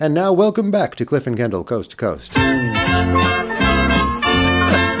And now welcome back to Cliff and Kendall Coast to Coast. Can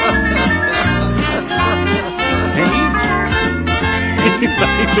you?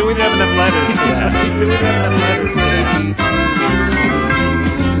 So we didn't have enough letters for that.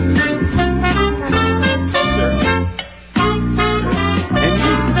 Sure. And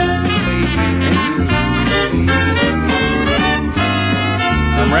you?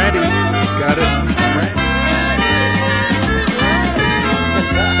 I'm ready. Got it. I'm ready.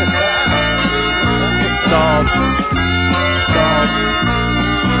 Solved. We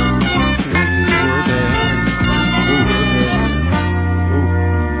were there.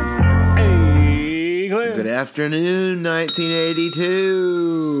 Hey, Glenn. Good afternoon,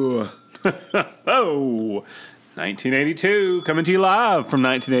 1982. Oh, 1982. Coming to you live from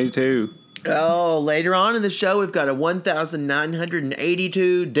 1982. Oh, later on in the show, we've got a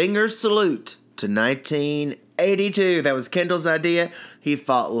 1,982 dinger salute to 1982. That was Kendall's idea. He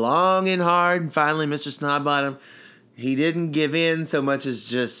fought long and hard, and finally, Mr. Snobbottom, he didn't give in so much as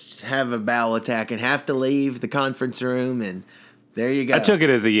just have a bowel attack and have to leave the conference room, and there you go. I took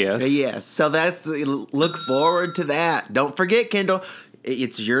it as a yes. Yes, so that's, look forward to that. Don't forget, Kendall,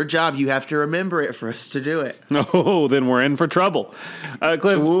 it's your job. You have to remember it for us to do it. Oh, then we're in for trouble.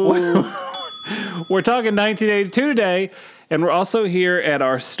 Cliff, we're talking 1982 today, and we're also here at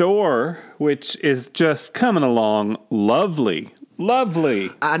our store, which is just coming along lovely. Lovely.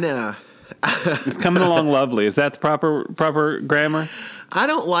 I know. It's coming along lovely. Is that the proper grammar? I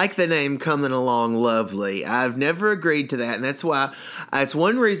don't like the name Coming Along Lovely. I've never agreed to that, and that's why it's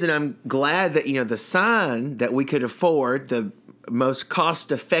one reason I'm glad that, the sign that we could afford, the most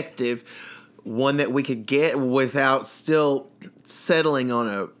cost-effective one that we could get without still settling on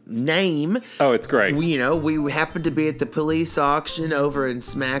a name. Oh, it's great. We happened to be at the police auction over in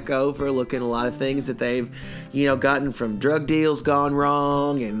Smackover, looking at a lot of things that they've, gotten from drug deals gone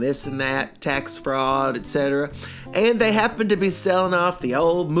wrong and this and that, tax fraud, etc. And they happened to be selling off the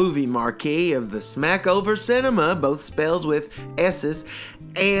old movie marquee of the Smackover Cinema, both spelled with S's.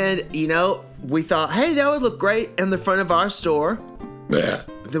 And, we thought, hey, that would look great in the front of our store. Yeah.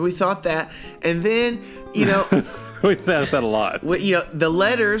 Then we thought that. And then, We thought that a lot. well, the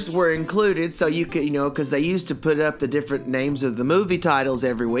letters were included, so you could, because they used to put up the different names of the movie titles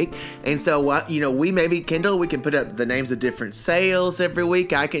every week. And so, Kendall, we can put up the names of different sales every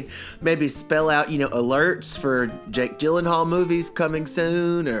week. I can maybe spell out, alerts for Jake Gyllenhaal movies coming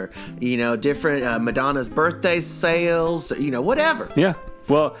soon, or, different Madonna's birthday sales, whatever. Yeah.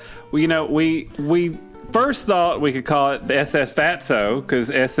 Well, we first thought we could call it the SS Fatso, because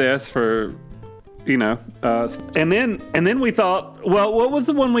SS for... and then we thought, well, what was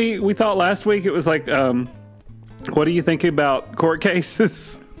the one we thought last week? It was like, what do you think about court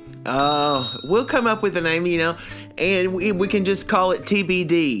cases? We'll come up with a name, and we can just call it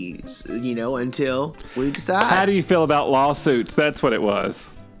TBDs, until we decide. How do you feel about lawsuits? That's what it was.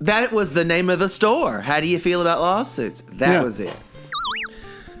 That was the name of the store. How do you feel about lawsuits? That was it.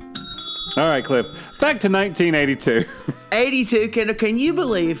 All right, Cliff. Back to 1982. 82, can you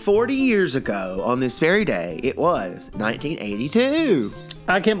believe 40 years ago on this very day, it was 1982.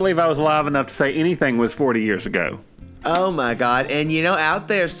 I can't believe I was alive enough to say anything was 40 years ago. Oh my God. And out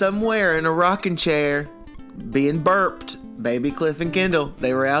there somewhere in a rocking chair being burped, baby Cliff and Kendall,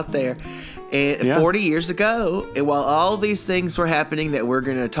 they were out there. And 40 years ago, and while all these things were happening that we're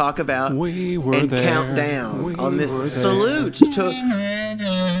going to talk about count down on this salute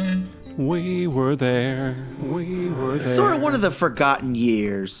to... We were there. It's sort of one of the forgotten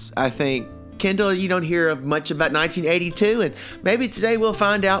years, I think. Kendall, you don't hear much about 1982, and maybe today we'll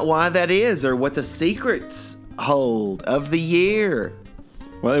find out why that is, or what the secrets hold of the year.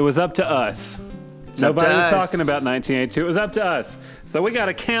 Well, it was up to us. Nobody was talking about 1982. It was up to us. So we got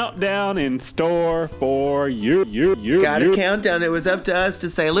a countdown in store for you. Got a countdown. It was up to us to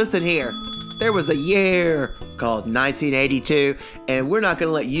say, listen here. There was a year called 1982, and we're not going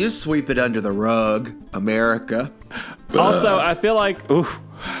to let you sweep it under the rug, America. Also, I feel like... Ooh,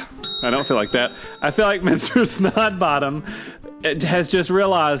 I don't feel like that. I feel like Mr. Snodbottom has just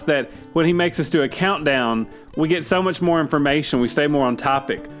realized that when he makes us do a countdown, we get so much more information. We stay more on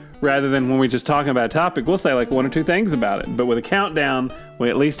topic. Rather than when we're just talking about a topic, we'll say like one or two things about it. But with a countdown, we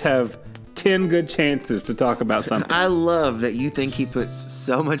at least have 10 good chances to talk about something. I love that you think he puts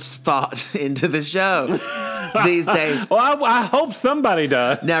so much thought into the show these days. Well, I hope somebody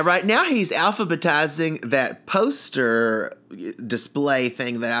does. Now, right now, he's alphabetizing that poster display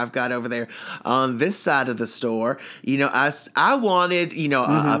thing that I've got over there on this side of the store. I wanted,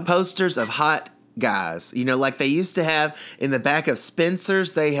 posters of hot guys. You know, like they used to have in the back of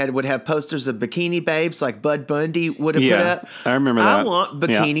Spencer's, would have posters of bikini babes like Bud Bundy would have put up. I remember that. I want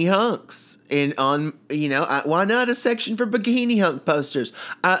bikini hunks. And why not a section for bikini hunk posters?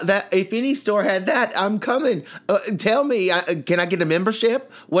 That if any store had that, I'm coming. Tell me, can I get a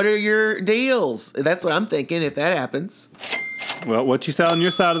membership? What are your deals? That's what I'm thinking if that happens. Well, what you sell on your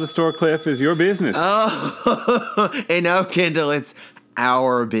side of the store, Cliff, is your business. Oh, and no, Kendall, it's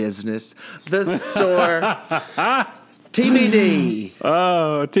our business. The store. TBD.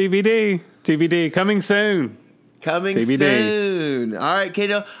 Oh, TBD. Coming soon. Coming TBD. soon. All right,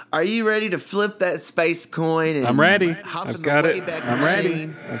 Kendall, are you ready to flip that space coin? And I'm ready. Hop I've in got the it. Wayback I'm ready.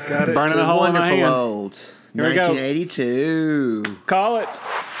 Machine I've got it. to Burning a the hole in my wonderful hand. old Here we go. 1982. Call it.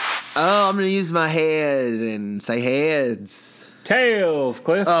 Oh, I'm going to use my head and say heads. Tails,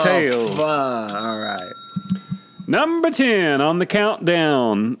 Cliff. Oh, Tails. fuck. All right. Number 10 on the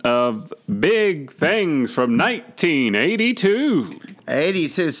countdown of big things from 1982.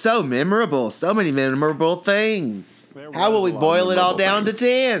 82. So memorable. So many memorable things. There How will was we a lot of boil it all memorable down to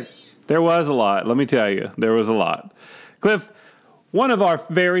 10? There was a lot. Let me tell you. There was a lot. Cliff, one of our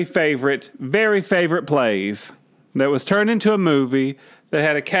very favorite plays that was turned into a movie that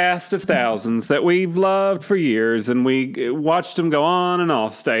had a cast of thousands that we've loved for years, and we watched them go on and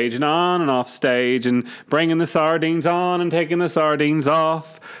off stage and bringing the sardines on and taking the sardines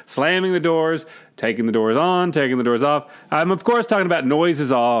off, slamming the doors, taking the doors on, taking the doors off. I'm, of course, talking about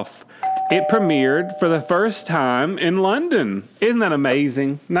Noises Off. It premiered for the first time in London. Isn't that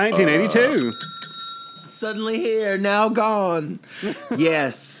amazing? 1982. Suddenly here, now gone.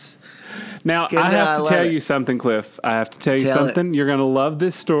 Yes. Now, Good, I have I to love tell it. you something, Cliff. I have to tell you Tell something. You're going to love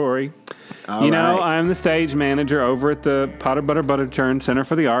this story. All you know, right. I'm the stage manager over at the Potter Butter Churn Center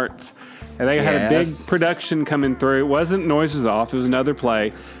for the Arts. And they had a big Yes. production coming through. It wasn't Noises Off. It was another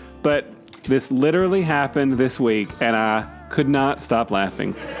play. But this literally happened this week, and I could not stop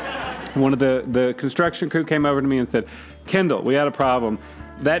laughing. One of the construction crew came over to me and said, Kendall, we had a problem.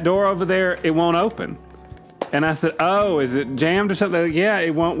 That door over there, it won't open. And I said, oh, is it jammed or something? They're like, yeah,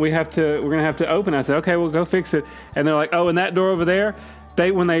 it won't. We're going to have to open. I said, okay, we'll go fix it. And they're like, oh, and that door over there,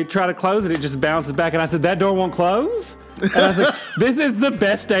 when they try to close it, it just bounces back. And I said, that door won't close? And I said, this is the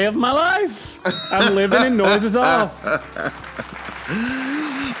best day of my life. I'm living in Noises Off.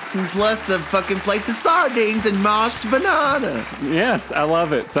 Plus the fucking plates of sardines and mashed banana. Yes, I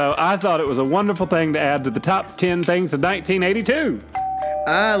love it. So I thought it was a wonderful thing to add to the top 10 things of 1982.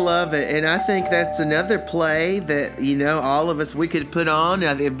 I love it, and I think that's another play that, you know, all of us, we could put on.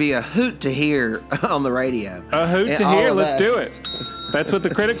 It'd be a hoot to hear on the radio. A hoot And to all hear. of Let's do us. it. That's what the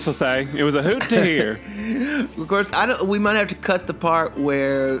critics will say. It was a hoot to hear. Of course, we might have to cut the part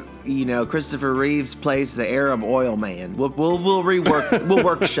where, you know, Christopher Reeves plays the Arab oil man. We'll rework. We'll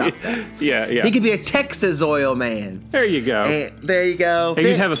workshop that. Yeah. He could be a Texas oil man. There you go. And there you go. He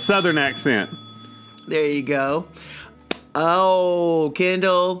just have a southern accent. There you go. Oh,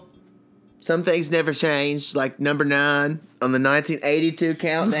 Kendall. Some things never changed, like number 9 on the 1982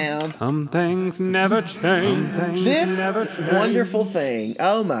 countdown. Some things never change. This never change. wonderful thing.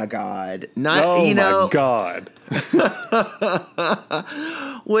 Oh my God. Oh my God.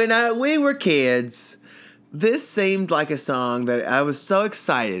 When we were kids, this seemed like a song that I was so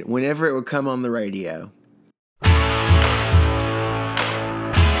excited whenever it would come on the radio.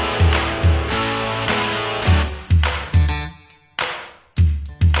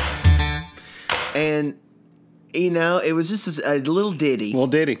 And, you know, it was just a little ditty. Well,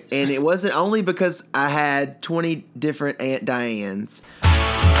 did he? And it wasn't only because I had 20 different Aunt Dianes.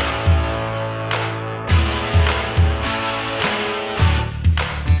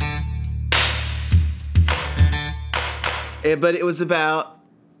 But it was about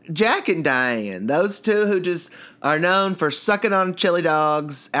Jack and Diane, those two who just are known for sucking on chili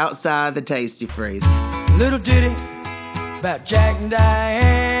dogs outside the Tasty Freeze. Little ditty about Jack and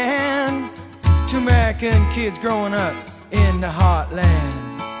Diane, two American kids growing up in the heartland.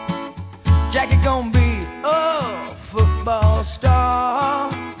 Jackie gonna be a football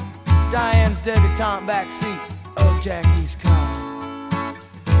star, Diane's debutante backseat of Jackie's car.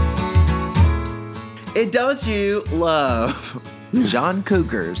 And don't you love John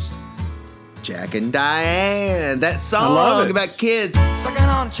Cougar's Jack and Diane? That love song it. about kids. Sucking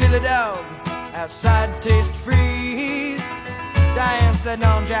on chili dog outside the Tasty Freeze. Diane sitting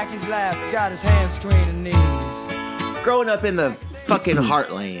on Jackie's lap, got his hands between her knees. Growing up in the fucking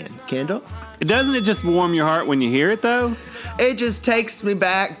heartland, Kendall. Doesn't it just warm your heart when you hear it, though? It just takes me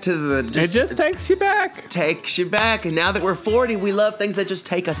back to the... It just takes you back. takes you back. And now that we're 40, we love things that just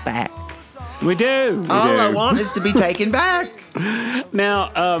take us back. We do. All I want is to be taken back.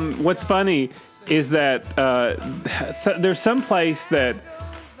 Now, what's funny is that there's some place that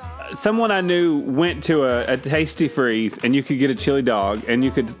someone I knew went to a Tasty Freeze, and you could get a chili dog, and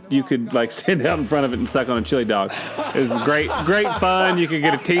you could like stand out in front of it and suck on a chili dog. It was great fun. You could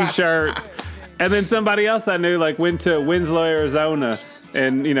get a T-shirt, and then somebody else I knew like went to Winslow, Arizona,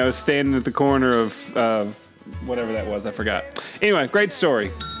 and standing at the corner of whatever that was, I forgot. Anyway, great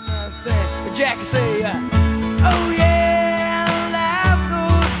story. Jackie say, oh yeah, life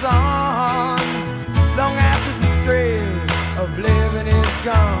goes on long after the thrill of living is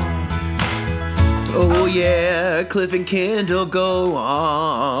gone. Oh yeah, Cliff and Kendall go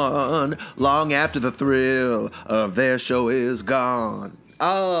on long after the thrill of their show is gone.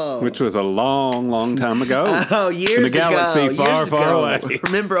 Oh. Which was a long, long time ago. Oh, years in a galaxy ago. far, far away.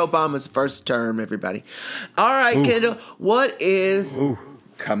 Remember Obama's first term, everybody. All right, Kendall, what is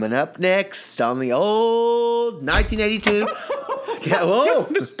coming up next on the old 1982? Yeah, whoa.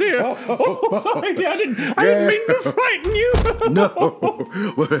 Sorry, Dad. I didn't mean to frighten you. No,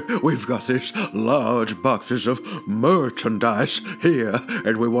 we've got these large boxes of merchandise here,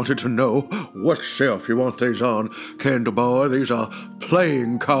 and we wanted to know what shelf you want these on. Kendall Boy, these are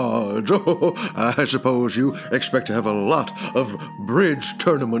playing cards. Oh, I suppose you expect to have a lot of bridge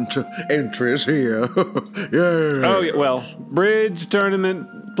tournament entries here. Yeah. Oh, yeah, well, bridge tournament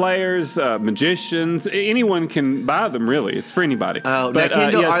players, magicians, anyone can buy them, really. It's for anybody. Oh, but, now,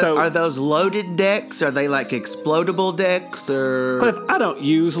 Kendall, so, are those loaded decks? Are they like explodable decks? Or Cliff, I don't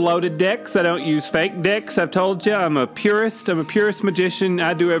use loaded decks. I don't use fake decks. I've told you, I'm a purist. I'm a purist magician.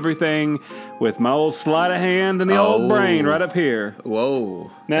 I do everything with my old sleight of hand and the old brain right up here. Whoa.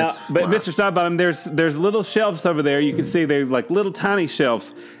 Now, but wow. Mr. Stodbottom, there's little shelves over there. You can see they're like little tiny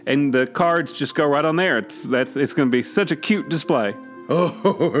shelves, and the cards just go right on there. It's going to be such a cute display. Oh,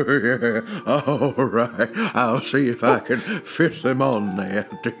 yeah. All right. I'll see if I can fit them on there.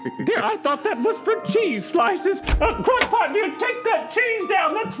 Dear, I thought that was for cheese slices. Crockpot, dear, take that cheese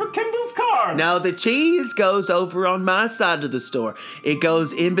down. That's for Kendall's card. No, the cheese goes over on my side of the store. It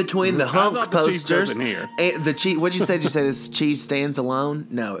goes in between the hunk thought the cheese posters. goes in here. And the cheese. What'd you say? Did you say this cheese stands alone?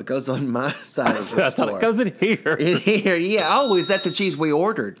 No, it goes on my side of the I thought store. it goes in here. In here, yeah. Oh, is that the cheese we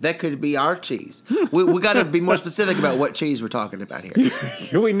ordered? That could be our cheese. We got to be more specific about what cheese we're talking about here.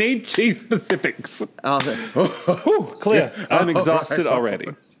 We need cheese specifics. Oh, Cliff, I'm exhausted already.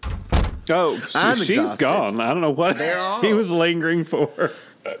 Oh, I'm she's exhausted. gone. I don't know what he was lingering for.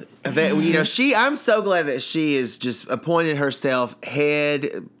 I'm so glad that she has just appointed herself head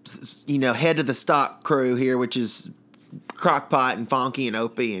of the stock crew here, which is Crockpot and Fonky and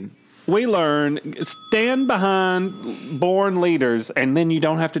Opie and. We learn, stand behind born leaders, and then you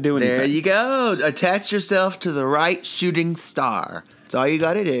don't have to do anything. There you go. Attach yourself to the right shooting star. That's all you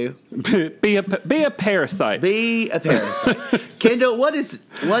got to do. Be a parasite. Be a parasite. Kendall, what is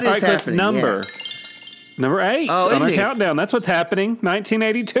All right, Cliff, happening? number Yes. number 8 Oh, on our isn't it? countdown. That's what's happening.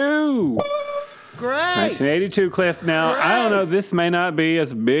 1982. Great. 1982, Cliff. Now, I don't know, this may not be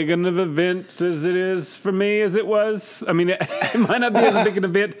as big an event as it is for me as it was. I mean, it might not be as big an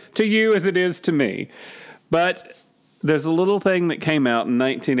event to you as it is to me. But there's a little thing that came out in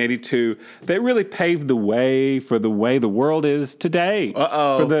 1982 that really paved the way the world is today.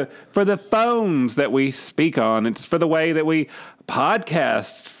 Uh-oh. For the phones that we speak on. It's for the way that we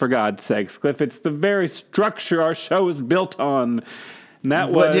podcast, for God's sakes, Cliff. It's the very structure our show is built on. And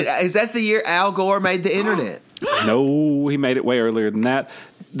that was... Is that the year Al Gore made the internet? No, he made it way earlier than that.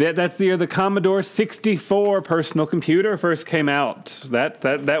 That's the year the Commodore 64 personal computer first came out.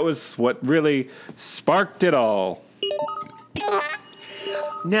 That was what really sparked it all.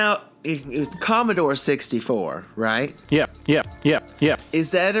 Now, it was Commodore 64, right? Yeah.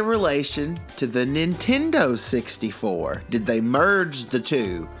 Is that in relation to the Nintendo 64? Did they merge the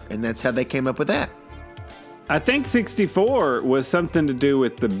two? And that's how they came up with that? I think 64 was something to do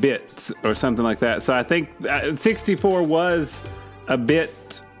with the bits or something like that. So I think 64 was a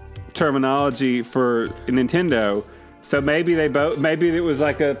bit terminology for Nintendo. So maybe maybe it was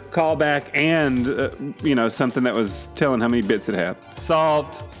like a callback and, something that was telling how many bits it had.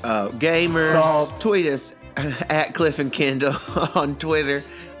 Solved. Gamers, Solved. tweet us at Cliff and Kendall on Twitter.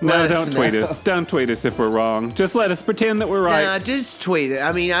 No, Let don't us tweet know. us. Don't tweet us if we're wrong. Just let us pretend that we're right. Nah, just tweet it.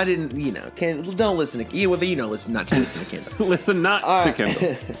 I mean, I didn't, don't listen to, don't listen, not to listen to Kendall. Listen not to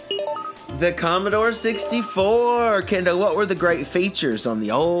Kendall. The Commodore 64. Kendall, what were the great features on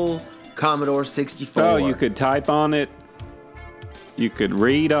the old Commodore 64? Oh, you could type on it. You could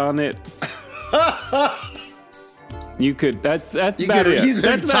read on it. You could. That's You about could, it. you could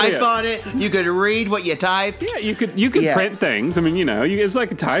That's about type it. on it. You could read what you typed. Yeah, you could Yeah. print things. I mean, it's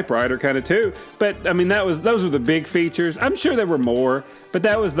like a typewriter kind of too. But I mean, those were the big features. I'm sure there were more, but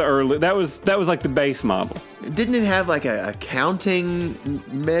that was the early. That was like the base model. Didn't it have like a counting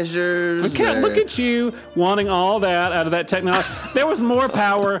measures? Look at you wanting all that out of that technology. There was more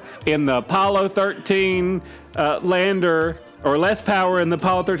power in the Apollo 13 lander, or less power in the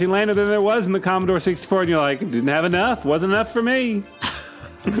Apollo 13 lander than there was in the Commodore 64. And you're like, didn't have enough. Wasn't enough for me.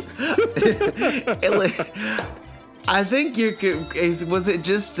 I think you could. Was it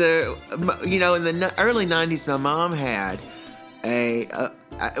just in the early '90s? My mom had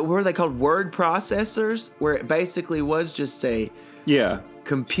what were they called? Word processors, where it basically was just a Yeah.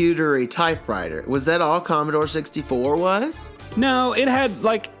 computery typewriter. Was that all Commodore 64 was? No, it had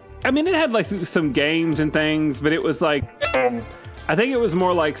some games and things, but it was like, I think it was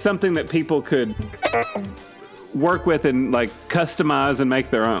more like something that people could work with and like customize and make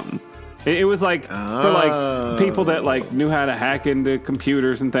their own. It was like for like people that like knew how to hack into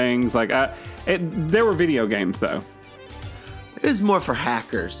computers and things. Like there were video games though. It was more for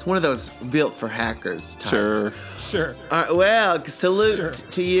hackers. One of those built for hackers types. Sure. All right, well, salute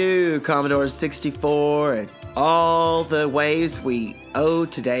to you, Commodore 64, and all the ways we owe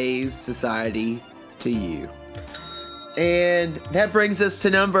today's society to you. And that brings us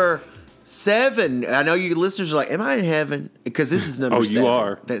to number 7. I know you listeners are like, am I in heaven? Because this is number 7. You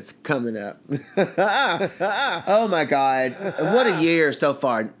are. That's coming up. Oh my God. What a year so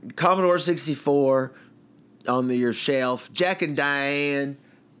far. Commodore 64 on your shelf. Jack and Diane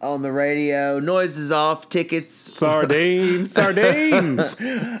on the radio. Noises off. Tickets. Sardines. And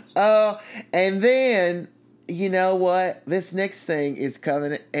then, you know what? This next thing is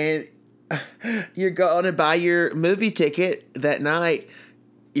coming, and you're going to buy your movie ticket that night.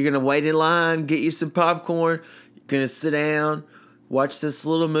 You're going to wait in line, get you some popcorn. You're going to sit down, watch this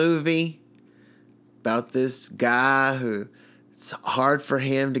little movie about this guy who it's hard for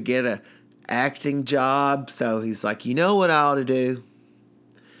him to get a acting job. So he's like, you know what I ought to do?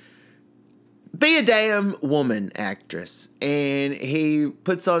 Be a damn woman actress. And he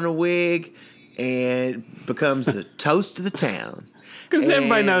puts on a wig and becomes the toast of the town. Because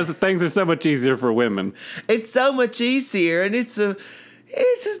everybody knows that things are so much easier for women. It's so much easier, and it's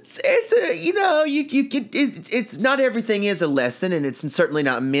not everything is a lesson, and it's certainly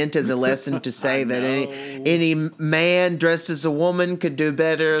not meant as a lesson to say that any man dressed as a woman could do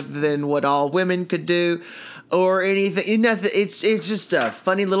better than what all women could do, or anything. It's just a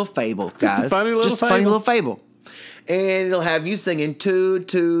funny little fable, guys. Just a funny little fable. And it'll have you singing toot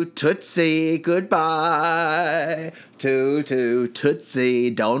toot tootsie goodbye, toot toot tootsie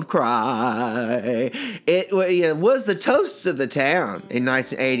don't cry. It was the toast of the town in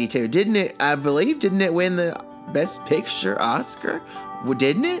 1982, didn't it? I believe, didn't it win the Best Picture Oscar? Well,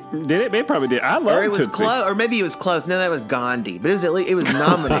 didn't it? Did it? It probably did. I love Or it was Tootsie. close, or maybe it was close. No, that was Gandhi, but it was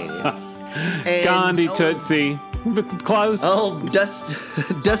nominated. And Gandhi, Tootsie. Close.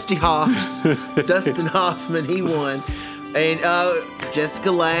 Dustin Hoffman, he won. And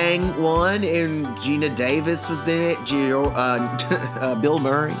Jessica Lange won, and Gina Davis was in it. Bill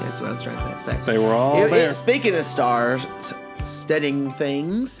Murray, that's what I was trying to say. They were all there. Speaking of stars studying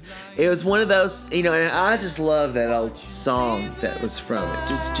things, it was one of those, and I just love that old song that was from it.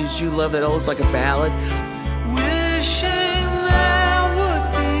 Did you love that old, it's like a ballad? Wishing there would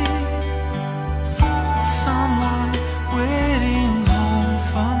be someone waiting home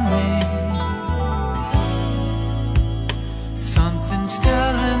for me. Something's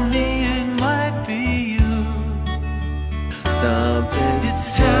telling me it might be you.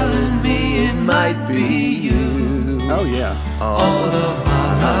 Something's telling me it might be you. Oh, yeah. All of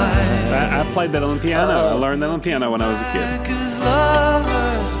my life. I played that on the piano. I learned that on the piano when I was a kid. 'Cause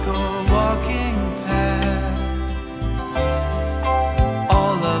lovers go walking past.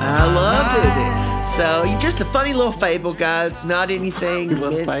 All of I loved it. So you're just a funny little fable, guys. Not anything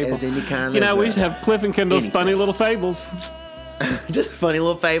Little meant fable. as any kind You of. know, we should have Cliff and Kendall's anything. funny little fables. Just funny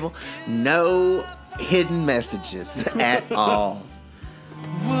little fable. No hidden messages at all.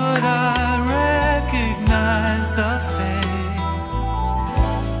 would I recognize the face?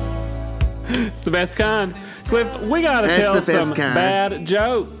 It's the best kind. Cliff, we gotta That's tell the best some kind. bad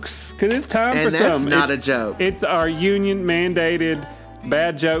jokes. Because it's time And for that's some. not It's- a joke. It's our union mandated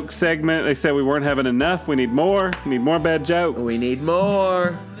bad joke segment. They said we weren't having enough. We need more. We need more bad jokes. We need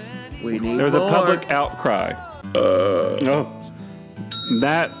more. We need There was more. a public outcry. Oh.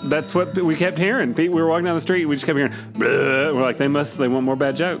 That's what we kept hearing. We were walking down the street. We just kept hearing. Bleh. We're like, they want more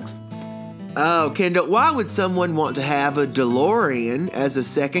bad jokes. Oh, Kendall, why would someone want to have a DeLorean as a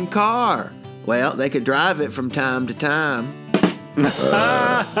second car? Well, they could drive it from time to time.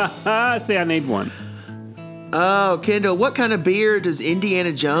 See, I need one. Oh, Kendall, what kind of beer does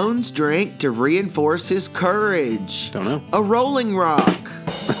Indiana Jones drink to reinforce his courage? Don't know. A Rolling Rock.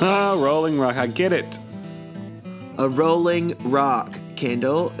 Rolling Rock. I get it. A Rolling Rock,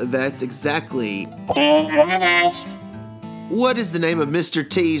 Kendall. That's exactly. What is the name of Mr.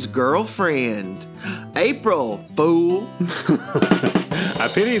 T's girlfriend? April, fool. I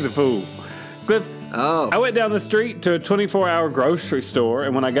pity the fool. Cliff, Oh. I went down the street to a 24-hour grocery store,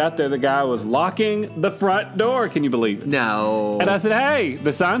 and when I got there, the guy was locking the front door. Can you believe it? No. And I said, hey,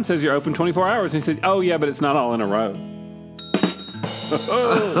 the sign says you're open 24 hours. And he said, oh, yeah, but it's not all in a row.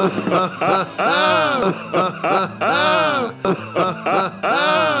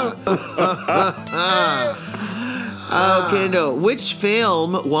 Oh, Kendall, which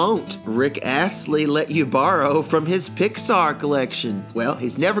film won't Rick Astley let you borrow from his Pixar collection? Well,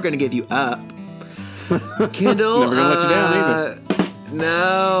 he's never going to give you Up. Kendall, Never gonna let you down either.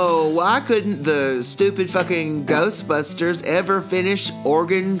 No, why couldn't the stupid fucking Ghostbusters ever finish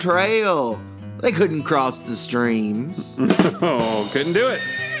Oregon Trail? They couldn't cross the streams. Oh, couldn't do it.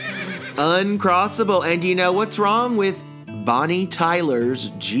 Uncrossable. And do you know what's wrong with Bonnie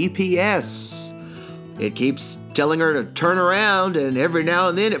Tyler's GPS? It keeps telling her to turn around, and every now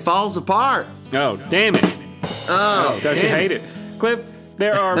and then it falls apart. Oh, damn it. Oh, Don't you hate it? Cliff,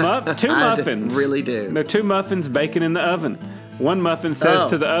 there are two muffins. I really do. There are two muffins baking in the oven. One muffin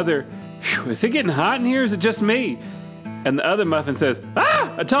says to the other, "Phew, is it getting hot in here or is it just me?" And the other muffin says,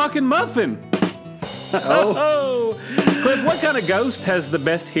 "Ah, a talking muffin." Oh. Cliff, what kind of ghost has the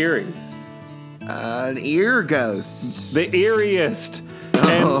best hearing? An ear ghost. The eeriest.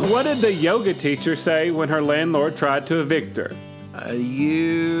 And what did the yoga teacher say when her landlord tried to evict her?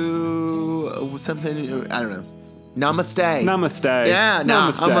 Something, I don't know. Namaste. Namaste. Yeah,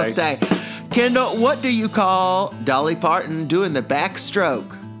 no, Namaste. namaste. Kendall, what do you call Dolly Parton doing the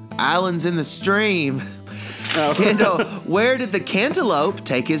backstroke? Islands in the stream. Oh. Kendall, where did the cantaloupe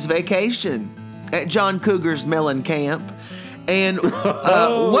take his vacation? At John Cougar's melon camp. And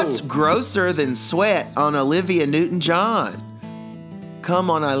what's grosser than sweat on Olivia Newton-John? Come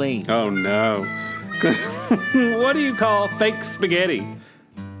on, Eileen. Oh, no. What do you call fake spaghetti?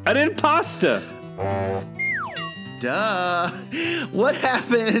 An impasta. Duh. What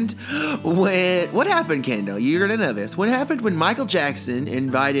happened, Kendall? You're going to know this. What happened when Michael Jackson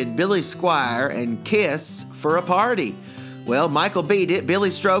invited Billy Squier and Kiss for a party? Well, Michael beat it,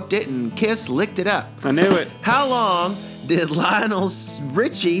 Billy stroked it, and Kiss licked it up. I knew it. How long did Lionel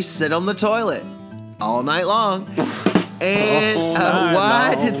Richie sit on the toilet? All night long. And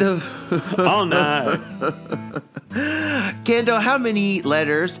why did the... All night. Kendall, how many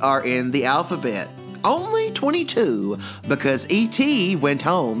letters are in the alphabet? Only 22, because E.T. went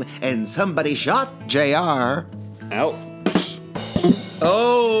home and somebody shot J.R. Ouch.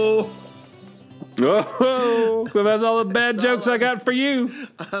 Oh! Oh, that's all the bad jokes I got for you.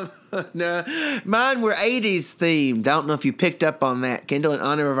 No, mine were 80s themed. Don't know if you picked up on that, Kendall, in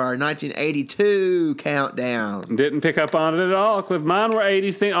honor of our 1982 countdown. Didn't pick up on it at all, Cliff. Mine were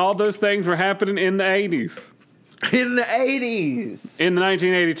 80s things. All those things were happening in the 80s. In the 80s. In the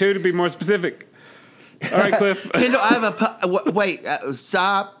 1982, to be more specific. All right, Cliff. Kendall, I have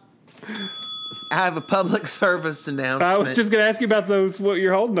stop. I have a public service announcement. I was just going to ask you about what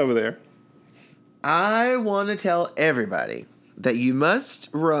you're holding over there. I want to tell everybody that you must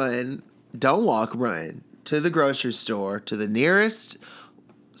run, don't walk, run to the grocery store, to the nearest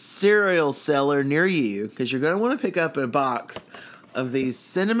cereal seller near you, because you're going to want to pick up a box of these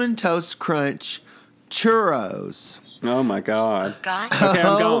Cinnamon Toast Crunch churros. Oh, my God. Okay, I'm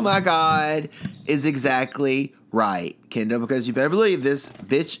Oh, gone. my God is exactly right, Kendall, because you better believe this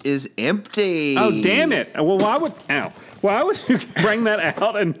bitch is empty. Oh, damn it. Well, why would you bring that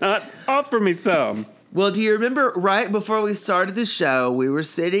out and not offer me some? Well, do you remember right before we started the show, we were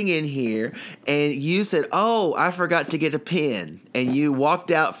sitting in here and you said, "Oh, I forgot to get a pen." And you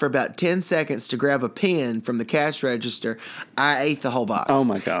walked out for about 10 seconds to grab a pen from the cash register. I ate the whole box. Oh,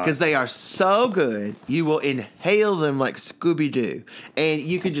 my God. Because they are so good. You will inhale them like Scooby-Doo. And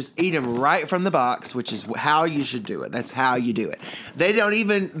you can just eat them right from the box, which is how you should do it. That's how you do it. They don't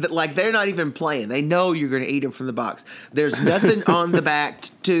even, they're not even playing. They know you're going to eat them from the box. There's nothing on the back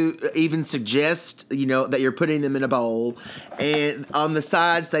to even suggest, that you're putting them in a bowl. And on the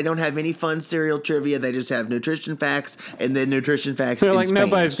sides, they don't have any fun cereal trivia. They just have nutrition facts and then nutrition facts They're in like, Spanish.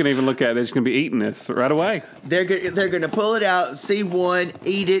 nobody's going to even look at it. They're just going to be eating this right away. They're going to pull it out, see one,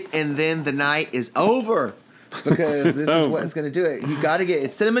 eat it, and then the night is over. Because this is what's going to do it. You got to get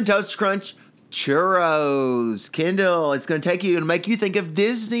it. Cinnamon Toast Crunch Churros. Kendall, it's going to take you and make you think of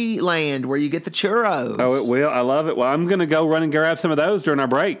Disneyland where you get the churros. Oh, it will. I love it. Well, I'm going to go run and grab some of those during our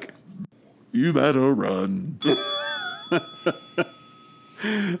break. You better run.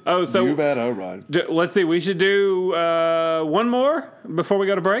 Oh, so you better run. Let's see. We should do one more before we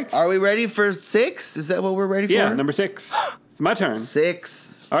go to break. Are we ready for 6? Is that what we're ready for? Yeah, number 6. It's my turn.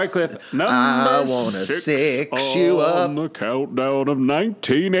 6. All right, Cliff. Number I want to 6 you up. On the countdown of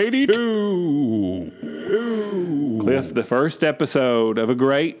 1982. Cliff, the first episode of a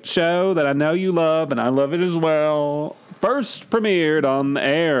great show that I know you love, and I love it as well, first premiered on the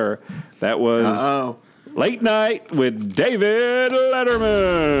air. That was Late Night with David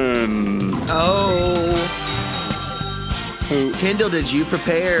Letterman. Kendall, did you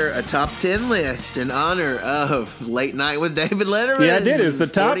prepare a top 10 list in honor of Late Night with David Letterman? Yeah, I did. It's the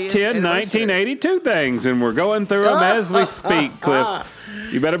top 10 1982 things, and we're going through them as we speak, Cliff.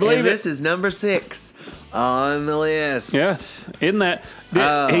 You better believe and it. This is number 6 on the list. Yes. In that,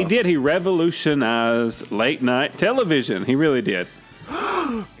 he revolutionized late night television. He really did.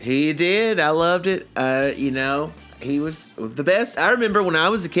 He did. I loved it. He was the best. I remember when I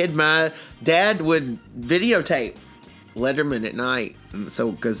was a kid, my dad would videotape Letterman at night.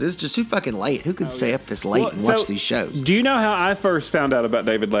 So, because it's just too fucking late. Who can stay up this late and watch these shows? Do you know how I first found out about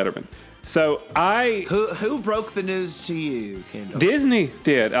David Letterman? So Who broke the news to you, Kendall? Disney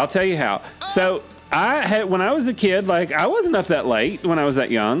did. I'll tell you how. So when I was a kid, like I wasn't up that late when I was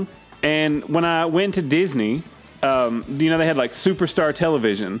that young. And when I went to Disney, they had like Superstar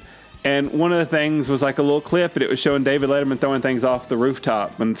Television. And one of the things was like a little clip, and it was showing David Letterman throwing things off the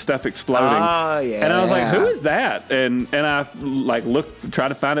rooftop and stuff exploding. Oh, yeah. And I was like, who is that? And I like tried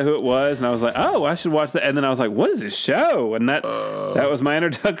to find out who it was, and I was like, oh, I should watch that. And then I was like, what is this show? And that was my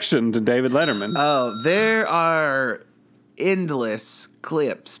introduction to David Letterman. Oh, there are endless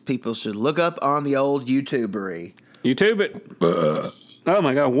clips people should look up on the old YouTubery. YouTube it. Oh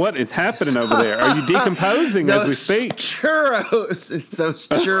my God, what is happening over there? Are you decomposing as we speak? Churros. It's those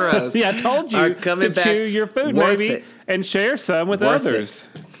churros. See, I told you to chew your food, maybe, and share some with others.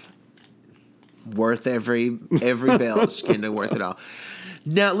 Worth every belch, Kendall, worth it all.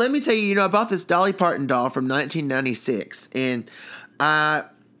 Now, let me tell you, I bought this Dolly Parton doll from 1996, and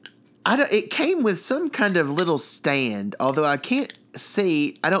it came with some kind of little stand, although I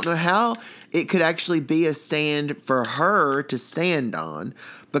don't know how it could actually be a stand for her to stand on,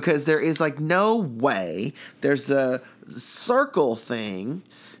 because there is like no way. There's a circle thing,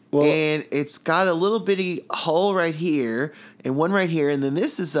 and it's got a little bitty hole right here and one right here, and then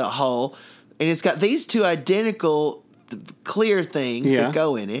this is a hole, and it's got these two identical clear things that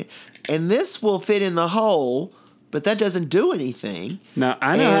go in it, and this will fit in the hole, but that doesn't do anything. No,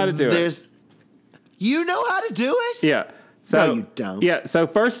 I know how to do it. You know how to do it? Yeah. So, no, you don't. Yeah. So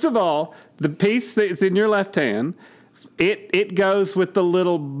first of all, the piece that's in your left hand, it goes with the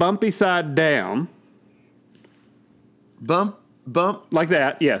little bumpy side down. Bump. Like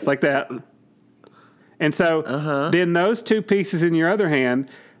that. Yes, like that. And so then those two pieces in your other hand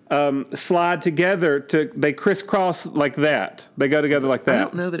slide together they crisscross like that. They go together like that. I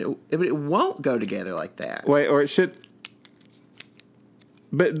don't know that it won't go together like that. Wait, or it should.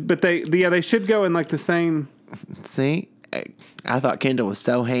 But they should go in like the same. See, I thought Kendall was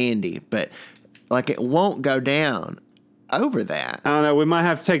so handy, but like it won't go down over that. I don't know. We might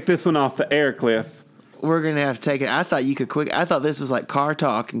have to take this one off the air, Cliff. We're gonna have to take it. I thought you could I thought this was like car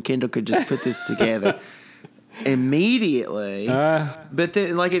talk, and Kendall could just put this together immediately. But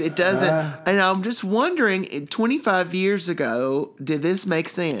then, like it doesn't. And I'm just wondering, 25 years ago, did this make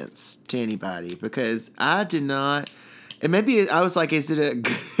sense to anybody? Because I did not. And maybe I was like, is it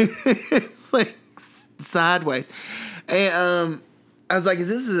it's like sideways. And I was like, is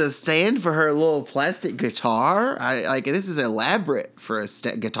this a stand for her little plastic guitar? This is elaborate for a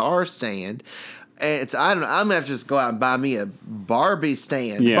guitar stand. And I don't know. I'm going to have to just go out and buy me a Barbie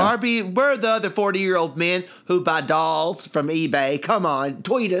stand. Yeah. Barbie, we're the other 40-year-old men who buy dolls from eBay. Come on,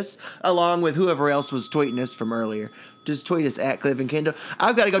 tweet us along with whoever else was tweeting us from earlier. Just tweet us at Cliff and Kendall.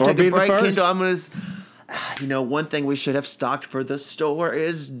 I've got to go take a break, Kendall. I'm going to... one thing we should have stocked for the store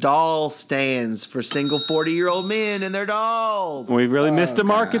is doll stands for single 40-year-old men and their dolls. We really missed a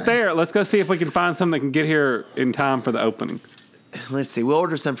market there. Let's go see if we can find something that can get here in time for the opening. Let's see. We'll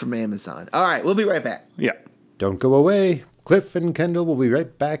order some from Amazon. All right. We'll be right back. Yeah. Don't go away. Cliff and Kendall will be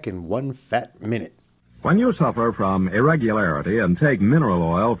right back in one fat minute. When you suffer from irregularity and take mineral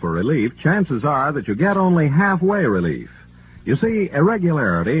oil for relief, chances are that you get only halfway relief. You see,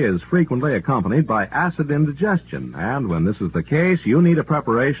 irregularity is frequently accompanied by acid indigestion, and when this is the case, you need a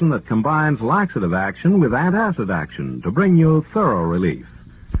preparation that combines laxative action with antacid action to bring you thorough relief.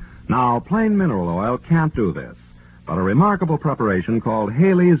 Now, plain mineral oil can't do this, but a remarkable preparation called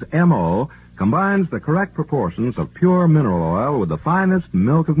Haley's MO combines the correct proportions of pure mineral oil with the finest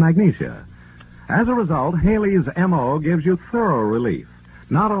milk of magnesia. As a result, Haley's MO gives you thorough relief.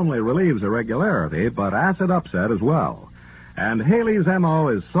 Not only relieves irregularity, but acid upset as well. And Haley's MO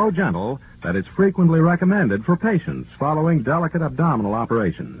is so gentle that it's frequently recommended for patients following delicate abdominal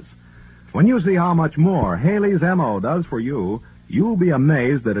operations. When you see how much more Haley's MO does for you, you'll be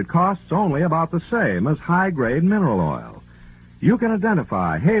amazed that it costs only about the same as high-grade mineral oil. You can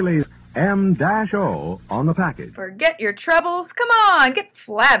identify Haley's M-O on the package. Forget your troubles. Come on, get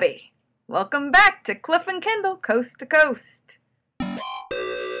flabby. Welcome back to Cliff and Kendall, Coast to Coast.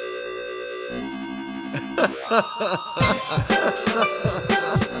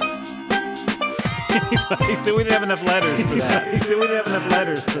 He said we didn't have enough letters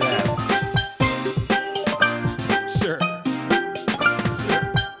for that. Sure.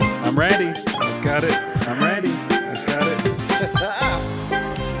 I'm ready. I got it. I'm ready. I got it.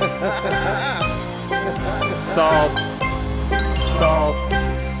 Solved.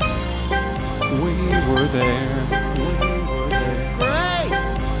 We were there.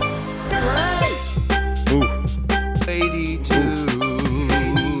 Great! Ooh. 82.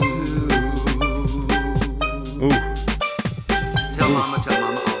 Ooh. Tell mama, oh.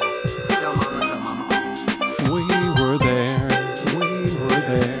 Tell mama, oh. We were there.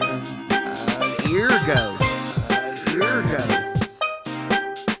 Ear goes.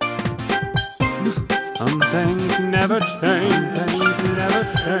 Some things never change.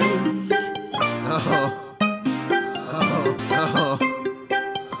 Oh.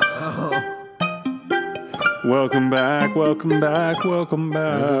 Welcome back. Back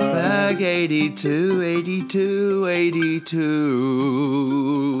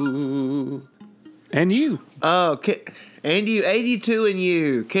 82. And you. Oh, and you, 82 and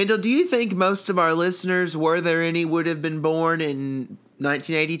you. Kendall, do you think most of our listeners, were there any, would have been born in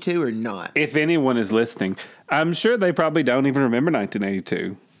 1982 or not? If anyone is listening, I'm sure they probably don't even remember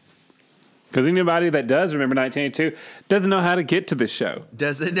 1982. Because anybody that does remember 1982 doesn't know how to get to this show.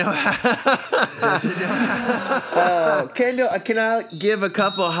 Doesn't know how. Kendall, can I give a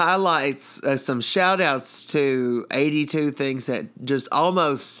couple highlights, some shout outs to 82 things that just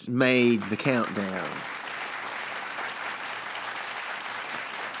almost made the countdown?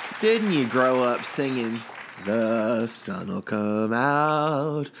 Didn't you grow up singing, "The sun'll come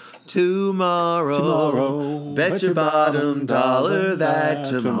out tomorrow. Bet your bottom dollar that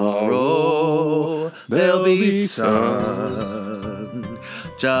tomorrow there'll be sun."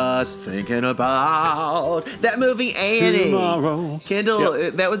 Just thinking about that movie Annie. Tomorrow. Kendall,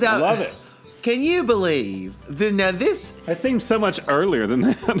 Yep. that was out. I love it. Can you believe? Now this, It seems so much earlier than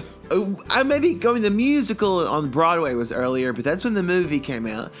that. I maybe going the musical on Broadway was earlier, but that's when the movie came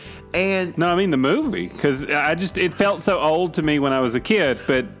out. And No, I mean the movie, because it felt so old to me when I was a kid,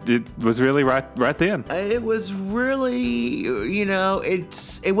 but it was really right then. it was really, it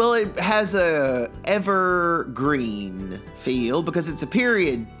has a evergreen feel because it's a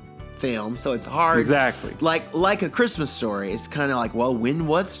period film, so it's hard. Exactly. Like A Christmas Story. It's kind of like, well, when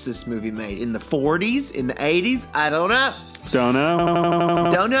was this movie made? In the 40s? In the 80s? I don't know. Don't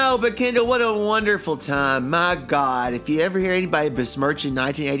know. But Kendall, what a wonderful time. My God, if you ever hear anybody besmirching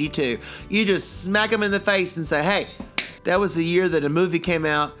 1982, you just smack them in the face and say, hey, that was the year that a movie came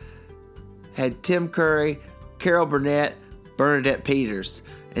out, had Tim Curry, Carol Burnett, Bernadette Peters,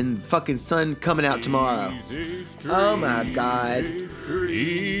 and fucking Sun coming out tomorrow. Oh my God.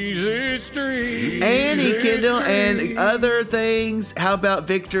 Easy Street. Annie, Kendall, and other things. How about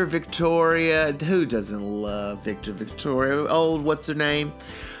Victor Victoria? Who doesn't love Victor Victoria? Old, what's her name?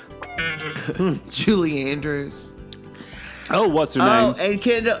 Julie Andrews. Oh, what's her name? Oh, and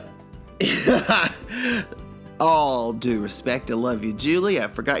Kendall. All due respect, I love you, Julie. I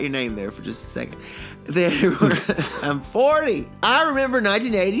forgot your name there for just a second. I'm 40. I remember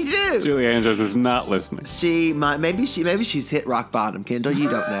 1982. Julie Andrews is not listening. Maybe she's hit rock bottom, Kendall. You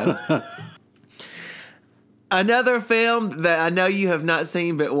don't know. Another film that I know you have not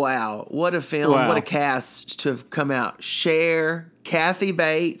seen, but wow, what a film! Wow. What a cast to have come out. Cher, Kathy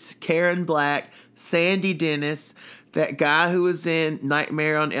Bates, Karen Black, Sandy Dennis, that guy who was in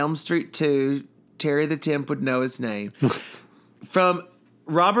Nightmare on Elm Street 2. Terry the Temp would know his name. From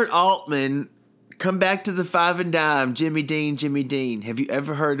Robert Altman. Come Back to the Five and Dime, Jimmy Dean. Have you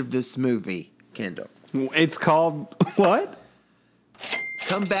ever heard of this movie, Kendall? It's called what?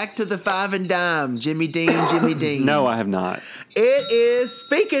 Come Back to the Five and Dime, Jimmy Dean. No, I have not. It is,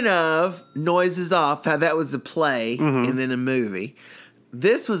 speaking of Noises Off, how that was a play and then a movie.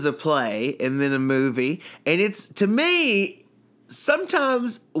 This was a play and then a movie. And it's, to me,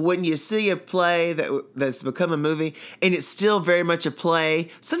 sometimes when you see a play that's become a movie and it's still very much a play,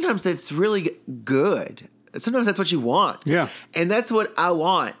 sometimes it's really good. Sometimes that's what you want. Yeah. And that's what I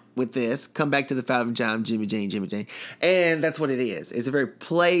want with this. Come back to the Five and Chime, Jimmy Jane. And that's what it is. It's a very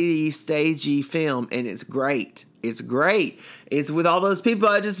play, stagey film, and it's great. It's great. It's with all those people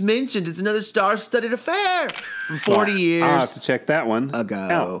I just mentioned. It's another star-studded affair from 40 years I'll have to check that one ago.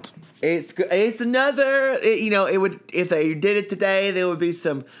 out. It's another, it would, if they did it today, there would be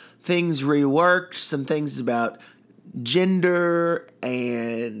some things reworked, some things about gender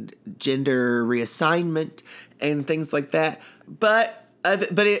and gender reassignment and things like that. But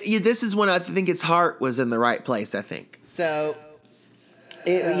this is when I think its heart was in the right place, I think. So, but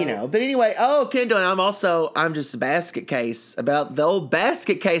anyway, Kendall, and I'm just a basket case about the old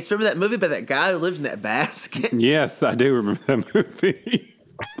basket case. Remember that movie about that guy who lived in that basket? Yes, I do remember that movie.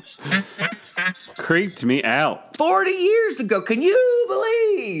 Creeped me out. 40 years ago. Can you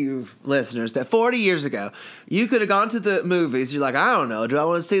believe, listeners, that 40 years ago, you could have gone to the movies. You're like, I don't know. Do I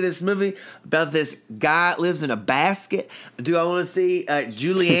want to see this movie about this guy that lives in a basket? Do I want to see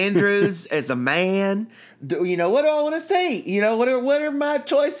Julie Andrews as a man? What do I want to see? What are my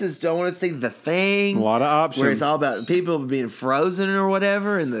choices? Do I want to see The Thing? A lot of options. Where it's all about people being frozen or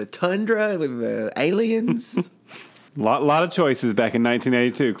whatever in the tundra with the aliens. Lot of choices back in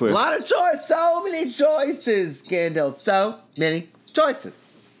 1982, Cliff. A lot of choice. So many choices, Kendall. So many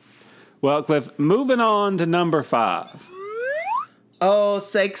choices. Well, Cliff, moving on to number 5. Oh,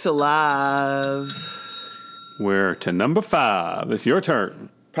 sakes alive. We're to number 5. It's your turn.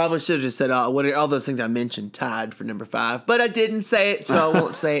 Probably should have just said all those things I mentioned tied for number 5. But I didn't say it, so I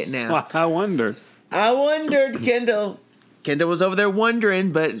won't say it now. Well, I wondered, Kendall. Kendall was over there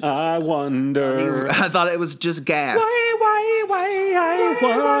wondering, but I thought it was just gas. I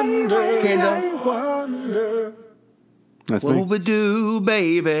wonder. Kendall. I wonder. That's What me. will we do,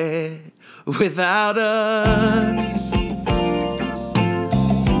 baby, without us?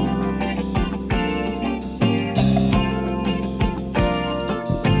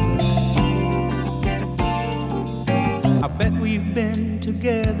 I bet we've been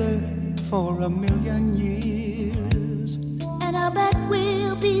together for 1,000,000 years. And I bet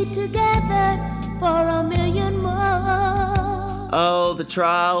we'll be together for 1,000,000 more. Oh, the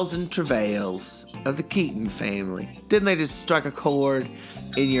trials and travails of the Keaton family. Didn't they just strike a chord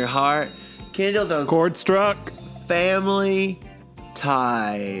in your heart? Kendall, those Chord struck. family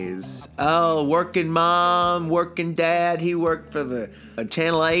ties. Oh, working mom, working dad. He worked for the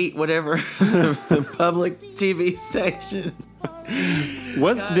Channel 8, whatever, the public TV station.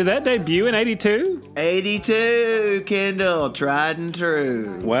 What did that debut in 82? 82, Kendall, tried and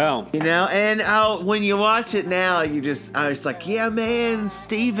true. Wow. And when you watch it now, I was like, yeah, man,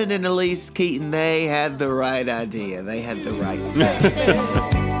 Stephen and Elise Keaton, they had the right idea. They had the right stuff.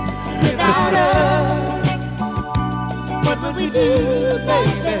 Without us, what would we do,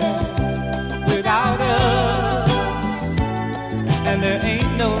 baby? Without us, and there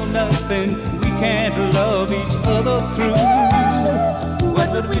ain't nothing we can't love each other through.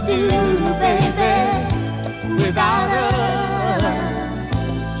 What would we do, baby, without us?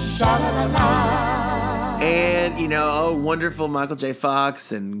 Sha-la-la-la. And, wonderful Michael J.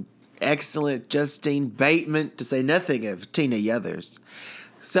 Fox and excellent Justine Bateman, to say nothing of Tina Yothers.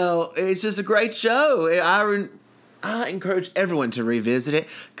 So it's just a great show. I encourage everyone to revisit it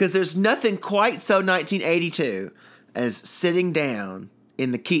because there's nothing quite so 1982 as sitting down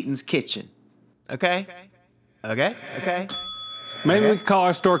in the Keaton's kitchen. Okay? Maybe we could call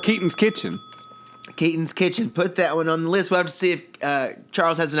our store Keaton's Kitchen. Keaton's Kitchen. Put that one on the list. We'll have to see if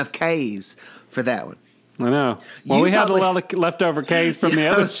Charles has enough K's for that one. I know. Well, You we had a probably- lot of leftover case from the I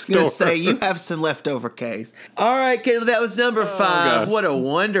other was going store. to say, you have some leftover case. All right, Kendall, that was number 5. gosh. What a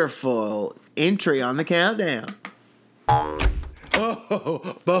wonderful entry on the countdown.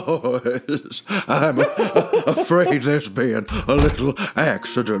 Oh, boys, I'm afraid there's been a little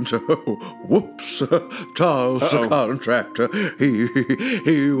accident. Whoops. Charles, the contractor,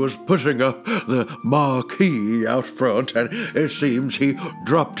 he was putting up the marquee out front, and it seems he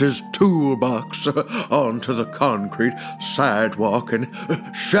dropped his toolbox onto the concrete sidewalk and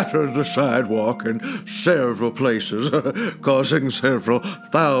shattered the sidewalk in several places, causing several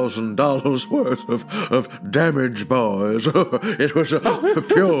 $1,000s worth of damage, boys. It was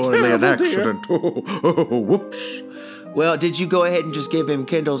purely an accident. Whoops. Well, did you go ahead and just give him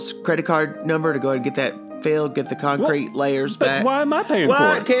Kendall's credit card number to go ahead and get that filled, get the concrete layers But back. why am I paying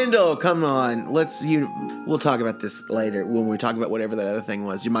Why, for it? Kendall? Come on. We'll talk about this later when we talk about whatever that other thing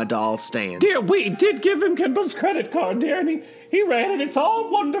was. My doll stand. Dear, we did give him Kendall's credit card, dear, and he ran it. It's all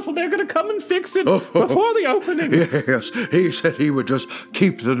wonderful. They're going to come and fix it before the opening. Yes, he said he would just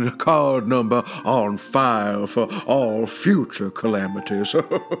keep the card number on file for all future calamities.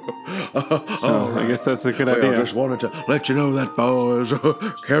 I guess that's a good I idea. just wanted to let you know that, boys.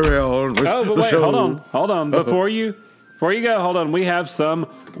 Carry on with Oh, but the wait, show. hold on. Before you go, hold on. We have some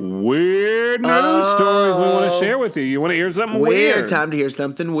weird news stories we want to share with you. You want to hear something weird? Time to hear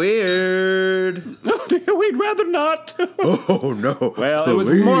something weird. Oh, dear, we'd rather not. Oh, no. Well, it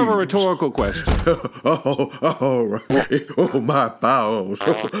was more of a rhetorical question. Oh, my bowels.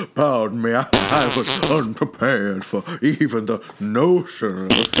 Pardon me. I was unprepared for even the notion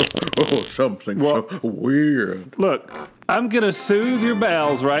of something so weird. Look, I'm going to soothe your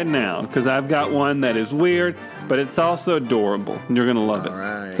bowels right now because I've got one that is weird, but it's also adorable. And you're going to love it. All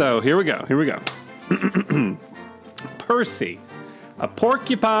right. So here we go. Percy, a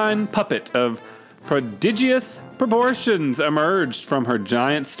porcupine puppet of prodigious proportions, emerged from her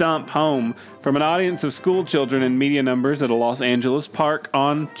giant stump home from an audience of school children in media numbers at a Los Angeles park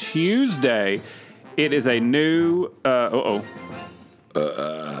on Tuesday. It is a new...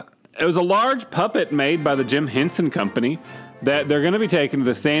 It was a large puppet made by the Jim Henson Company that they're going to be taking to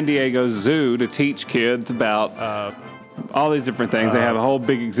the San Diego Zoo to teach kids about all these different things. They have a whole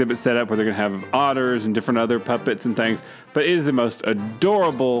big exhibit set up where they're going to have otters and different other puppets and things. But it is the most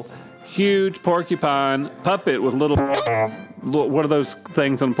adorable, huge porcupine puppet with little what are those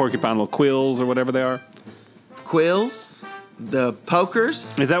things on porcupine? Little quills or whatever they are? Quills? The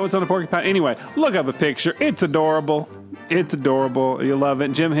pokers? Is that what's on a porcupine? Anyway, look up a picture. It's adorable. It's adorable. You'll love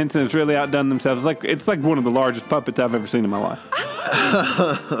it. Jim Henson has really outdone themselves. It's like one of the largest puppets I've ever seen in my life.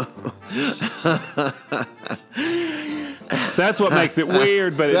 So that's what makes it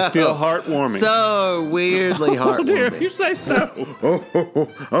weird, but it's still heartwarming. So weirdly Oh dear, if heartwarming. you say so.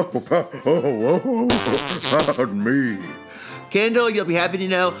 Pardon me. Kendall, you'll be happy to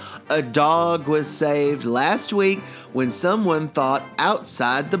know a dog was saved last week when someone thought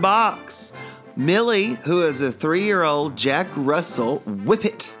outside the box. Millie, who is a 3-year-old Jack Russell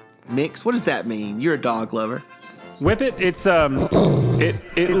Whippet mix. What does that mean? You're a dog lover. Whippet,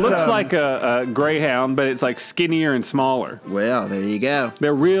 it looks like a greyhound, but it's like skinnier and smaller. Well, there you go.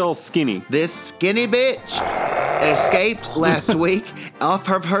 They're real skinny. This skinny bitch escaped last week off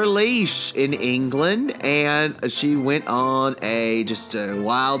of her leash in England, and she went on just a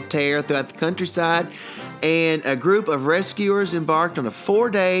wild tear throughout the countryside, and a group of rescuers embarked on a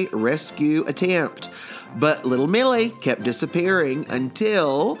 4-day rescue attempt. But little Millie kept disappearing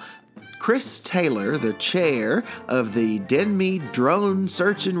until Chris Taylor, the chair of the Denmead Drone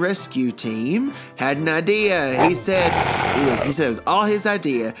Search and Rescue Team, had an idea. He said it was all his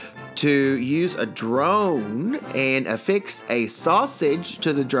idea to use a drone and affix a sausage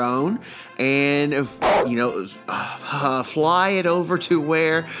to the drone and, fly it over to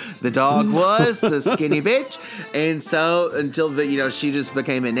where the dog was, the skinny bitch. And so until she just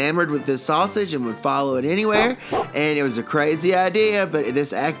became enamored with this sausage and would follow it anywhere. And it was a crazy idea, but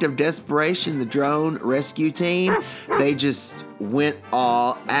this act of desperation, the drone rescue team, they just went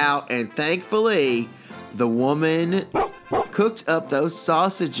all out. And thankfully, the woman cooked up those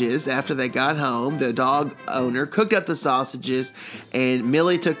sausages after they got home. The dog owner cooked up the sausages, and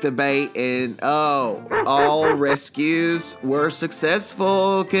Millie took the bait, and all rescues were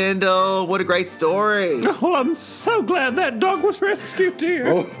successful. Kendall, what a great story. Oh, I'm so glad that dog was rescued, dear.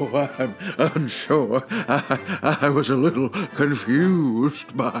 Oh, I'm unsure. I was a little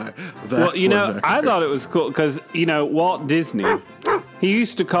confused by that. Well, I thought it was cool because Walt Disney, he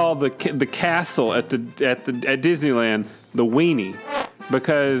used to call the castle at Disneyland the weenie,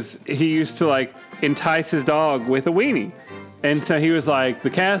 because he used to entice his dog with a weenie, and so he was like, the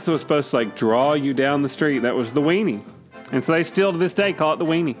castle was supposed to draw you down the street. That was the weenie, and so they still to this day call it the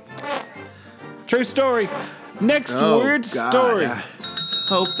weenie. True story. Next weird story. I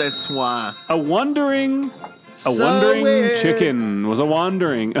hope that's why. A wandering weird. chicken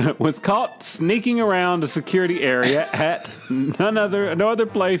was caught sneaking around a security area at no other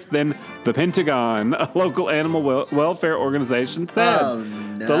place than the Pentagon, a local animal welfare organization said. Oh,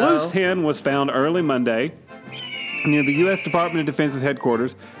 no. The loose hen was found early Monday near the U.S. Department of Defense's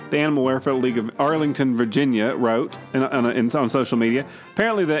headquarters. The Animal Welfare League of Arlington, Virginia, wrote on social media.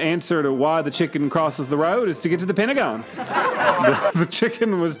 Apparently, the answer to why the chicken crosses the road is to get to the Pentagon. The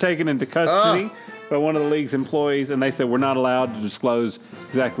chicken was taken into custody by one of the league's employees, and they said we're not allowed to disclose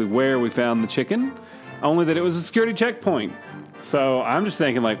exactly where we found the chicken, only that it was a security checkpoint. So I'm just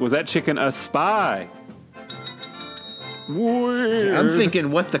thinking, was that chicken a spy? Weird. I'm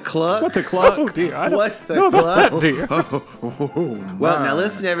thinking, what the cluck? What the cluck? Oh, dear. I don't What the know about cluck? that, dear. Well, now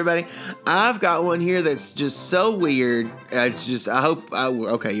listen, everybody. I've got one here that's just so weird. It's just,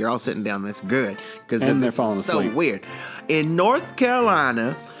 okay, you're all sitting down. That's good. Because And they're it's falling so asleep. weird. In North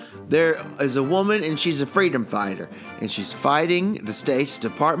Carolina, there is a woman, and she's a freedom fighter. And she's fighting the state's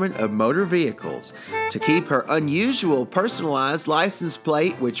Department of Motor Vehicles to keep her unusual personalized license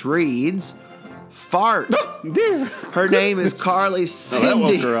plate, which reads, Fart. Dear. Her name is Carly That woke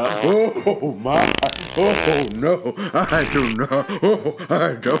Cindy. her up. Oh my! Oh no! I do not. Oh,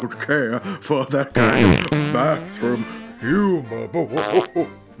 I don't care for that kind of bathroom humor. Oh,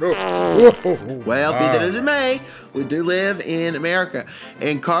 no! Oh, Well, be that as it may, we do live in America.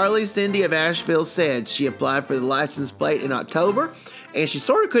 And Carly Cindy of Asheville said she applied for the license plate in October, and she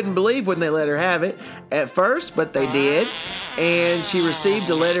sort of couldn't believe when they let her have it at first, but they did. And she received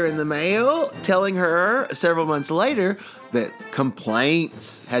a letter in the mail telling her several months later that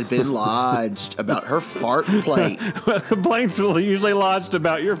complaints had been lodged about her fart plate. Complaints are usually lodged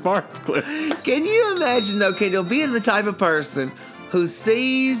about your farts, Cliff. Can you imagine, though, Kendall, being the type of person who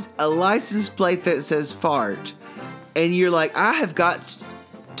sees a license plate that says fart, and you're like, I have got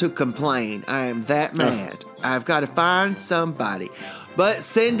to complain. I am that mad. I've got to find somebody. But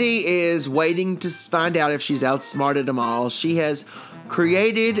Cindy is waiting to find out if she's outsmarted them all. She has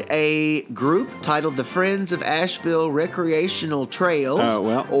created a group titled the Friends of Asheville Recreational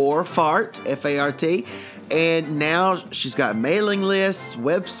Trails, or FART, F-A-R-T. And now she's got mailing lists,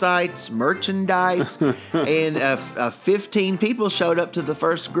 websites, merchandise, and 15 people showed up to the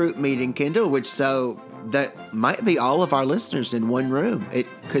first group meeting, Kendall, so that might be all of our listeners in one room. It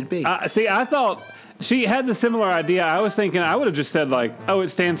could be. See, I thought she had the similar idea. I was thinking I would have just said, like, oh, it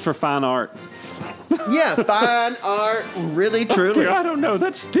stands for fine art. Yeah, fine art, really, truly. Dear, I don't know.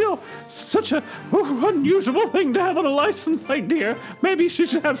 That's still such a unusual thing to have on a license plate, dear. Maybe she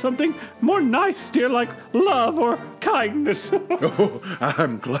should have something more nice, dear, like love or kindness. Oh,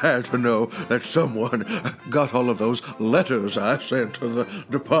 I'm glad to know that someone got all of those letters I sent to the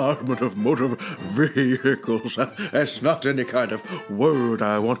Department of Motor Vehicles. That's not any kind of word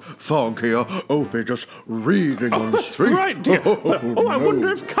I want Funky or Opie just reading on the street. Right, dear. I no. wonder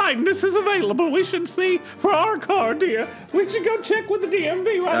if kindness is available. We should see for our car, dear. We should go check with the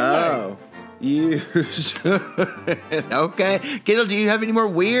DMV right away. Oh, you okay? Kendall, do you have any more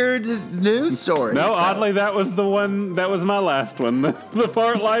weird news stories? No, though? oddly, that was the one. That was my last one. The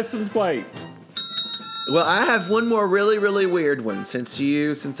fart license plate. Well, I have one more really, really weird one since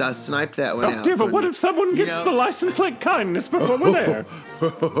I sniped that one out. Dear, but from what you. if someone gets the license plate kindness before we're there?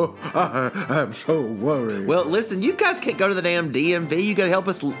 I'm so worried. Well, listen, you guys can't go to the damn DMV. You got to help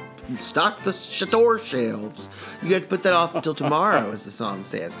us stock the store shelves. You got to put that off until tomorrow, as the song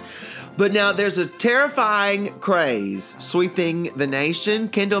says. But now there's a terrifying craze sweeping the nation.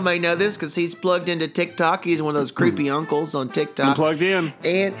 Kendall may know this because he's plugged into TikTok. He's one of those creepy uncles on TikTok. I'm plugged in.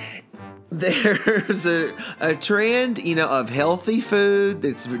 And there's a trend, of healthy food.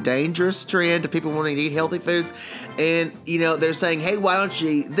 That's a dangerous trend of people wanting to eat healthy foods. And, they're saying, hey, why don't you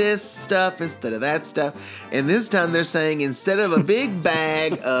eat this stuff instead of that stuff? And this time they're saying instead of a big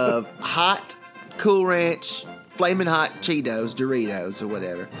bag of hot Cool Ranch, Flamin' Hot Cheetos, Doritos, or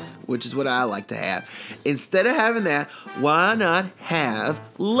whatever, which is what I like to have. Instead of having that, why not have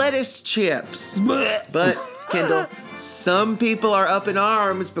lettuce chips? But, Kendall, some people are up in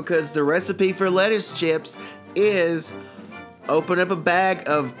arms because the recipe for lettuce chips is open up a bag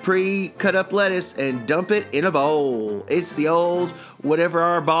of pre-cut up lettuce and dump it in a bowl. It's the old, whatever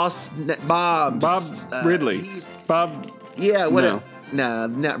our boss, Bob Ridley. Yeah, whatever. No,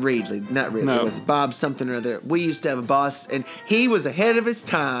 not Ridley. Not Ridley. No. It was Bob something or other. We used to have a boss, and he was ahead of his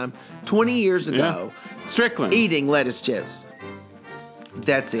time 20 years ago. Strickland. Eating lettuce chips.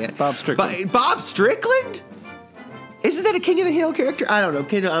 That's it. Bob Strickland. Bob Strickland? Isn't that a King of the Hill character? I don't know.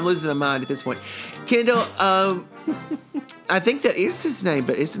 Kendall, I'm losing my mind at this point. Kendall, I think that is his name,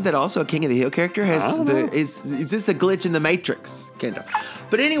 but isn't that also a King of the Hill character? Is this a glitch in the Matrix, Kendall?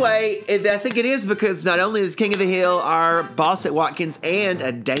 But anyway, I think it is because not only is King of the Hill our boss at Watkins and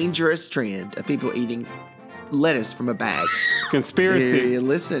a dangerous trend of people eating lettuce from a bag. Conspiracy.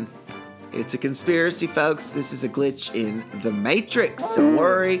 Listen, it's a conspiracy, folks. This is a glitch in the Matrix. Don't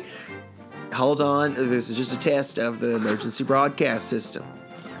worry. Hold on. This is just a test of the emergency broadcast system.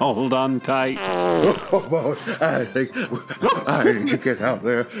 Hold on tight. Oh, boy, I think I need to get out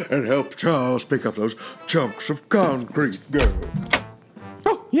there and help Charles pick up those chunks of concrete, girl.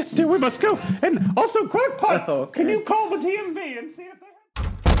 Oh, yes, dear, we must go. And also, Crackpot, can you call the DMV and see if they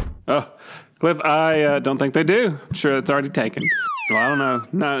have... Oh, Cliff, I don't think they do. I'm sure it's already taken. Well, I don't know.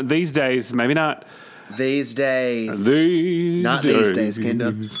 No, these days, maybe not. These days. These Not these days,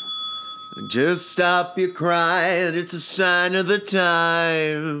 Kendall. Just stop your crying. It's a sign of the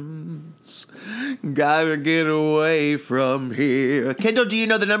times. Gotta get away from here. Kendall, do you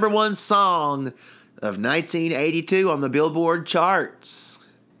know the number one song of 1982 on the Billboard charts?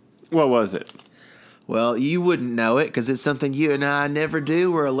 What was it? Well, you wouldn't know it because it's something you and I never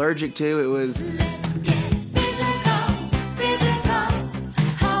do. We're allergic to. It was Let's get physical, physical.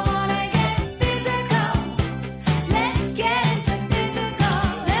 I wanna get physical. Let's get into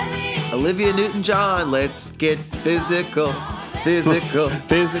physical. Let me Olivia Newton-John. Let's get physical, physical.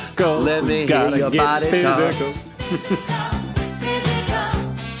 Physical. Let me hear Gotta your get body talk. physical.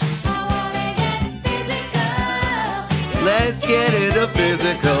 physical. I wanna get physical. Let's get into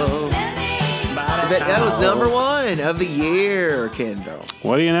physical. That was number one of the year, Kendall.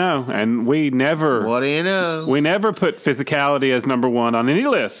 What do you know? And we never What do you know? we never put physicality as number one on any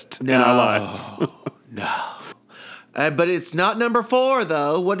list in our lives. But it's not number 4,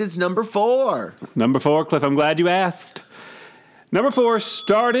 though. What is number 4? Number 4, Cliff, I'm glad you asked. Number 4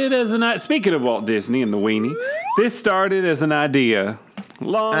 started as an speaking of Walt Disney and the weenie, this started as an idea.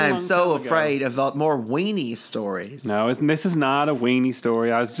 I'm so time ago. afraid of more weenie stories. No, this is not a weenie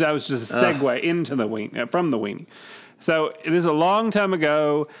story. I was just a segue into the weenie, from the weenie. So it is a long time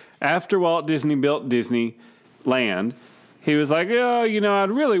ago, after Walt Disney built Disneyland, he was like, oh, you know, I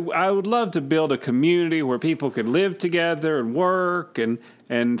would love to build a community where people could live together and work and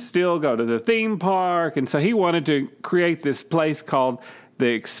still go to the theme park. And so he wanted to create this place called the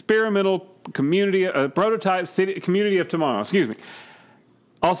Experimental Community, Prototype City Community of Tomorrow. Excuse me.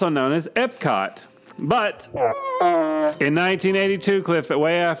 Also known as Epcot. But in 1982, Cliff,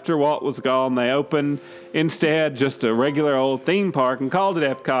 way after Walt was gone, they opened instead just a regular old theme park and called it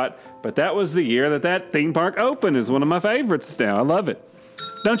Epcot. But that was the year that theme park opened. It's one of my favorites now. I love it.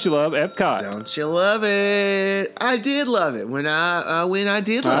 Don't you love Epcot? Don't you love it? I did love it when I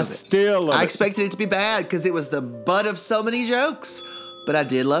did love it. Still love I it. expected it to be bad because it was the butt of so many jokes, but I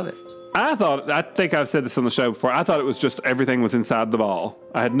did love it. I think I've said this on the show before. I thought it was just everything was inside the ball.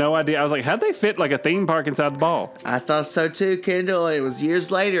 I had no idea. I was like, how'd they fit like a theme park inside the ball? I thought so too, Kendall. It was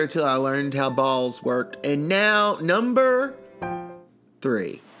years later till I learned how balls worked. And now, number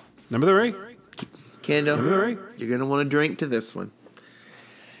 3. Number 3. Kendall, Number 3. you're going to want to drink to this one.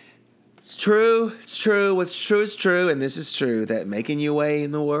 It's true. It's true. What's true is true. And this is true that making your way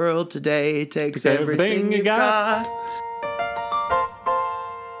in the world today takes everything you got.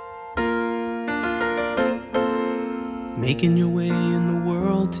 Making your way in the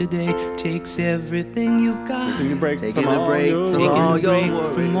world today takes everything you've got. Taking a break Taking from a all break your from Taking all a your break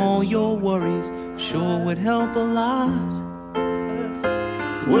worries. from all your worries sure would help a lot.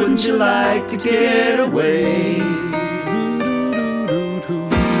 Wouldn't you like to get away?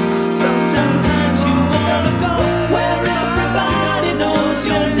 Sometimes you wanna go where everybody knows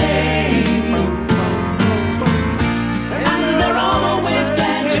your name, and they're always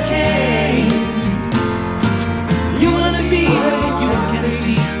glad you came. You wanna be where you can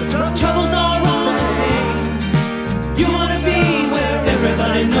see the troubles are all the same. You wanna be where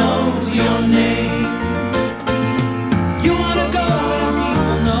everybody knows your name. You wanna go where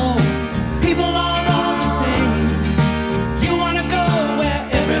people know people are all the same. You wanna go where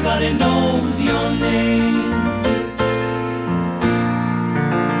everybody knows your name.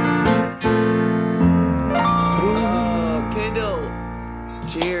 Oh, Kendall.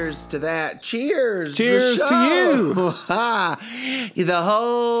 Cheers to that. Cheers. Cheers the to show. you. The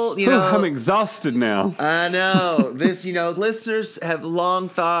whole, you know. I'm exhausted now. I know. This, listeners have long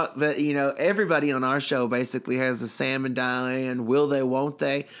thought that, everybody on our show basically has a Sam and Diane, will they, won't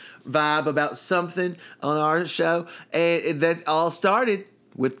they vibe about something on our show. And that all started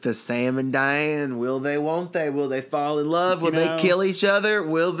with the Sam and Diane, will they, won't they? Will they fall in love? Will they kill each other?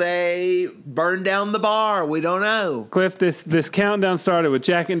 Will they burn down the bar? We don't know. Cliff, this countdown started with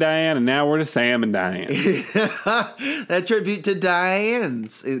Jack and Diane, and now we're to Sam and Diane. That tribute to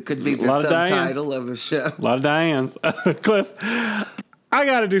Diane's. It could be the lot of subtitle of the show. A lot of Dianes. Cliff, I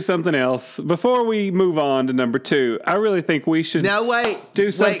got to do something else. Before we move on to number 2, I really think we should... Now, wait. Do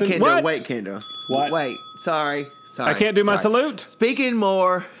something. Wait, Kendall. What? Wait, Kendall. What? Wait. Sorry. I can't do my salute? Speaking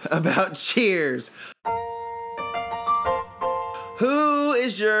more about Cheers. Who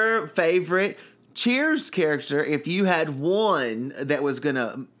is your favorite Cheers character if you had one that was going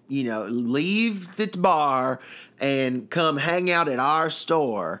to, leave the bar and come hang out at our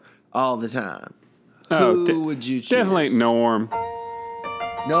store all the time? Who would you choose? Definitely Norm.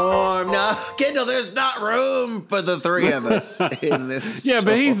 Norm. No, Kendall, there's not room for the 3 of us in this Yeah,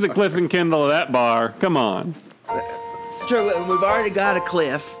 but he's store. the Cliff and Kendall of that bar. Come on. It's true, and we've already got a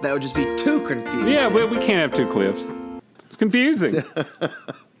Cliff. That would just be too confusing. Yeah, we can't have two Cliffs. It's confusing.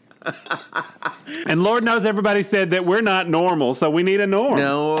 And Lord knows everybody said that we're not normal, so we need a norm.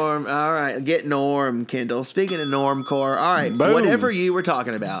 Norm. All right, get Norm, Kendall. Speaking of Normcore, all right, Boom. whatever you were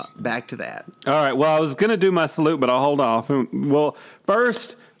talking about, back to that. All right, well, I was going to do my salute, but I'll hold off. Well,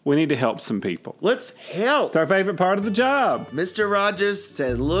 first, we need to help some people. Let's help. It's our favorite part of the job. Mr. Rogers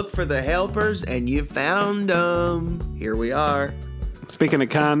said, look for the helpers, and you found them. Here we are. Speaking of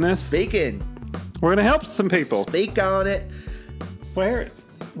kindness, Speaking. we're going to help some people. Speak on it. Where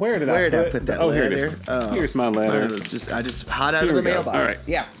did Where I did I put that Here it letter? is. Oh. Here's my letter. Mine was I just hot out Here of the we go. mailbox. All right.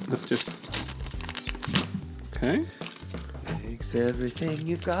 Yeah. Let's just... Okay. Takes everything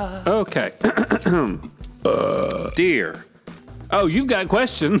you've got. Okay. Dear. Oh, you've got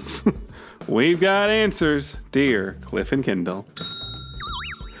questions. We've got answers. Dear Cliff and Kendall.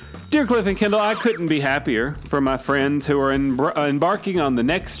 Dear Cliff and Kendall, I couldn't be happier for my friends who are embarking on the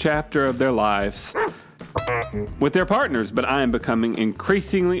next chapter of their lives with their partners, but I am becoming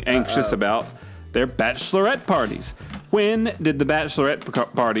increasingly anxious about their bachelorette parties. When did the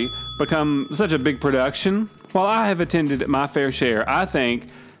bachelorette party become such a big production? While I have attended my fair share, I think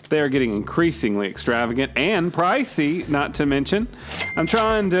they are getting increasingly extravagant and pricey, not to mention. I'm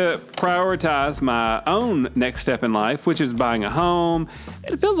trying to prioritize my own next step in life, which is buying a home.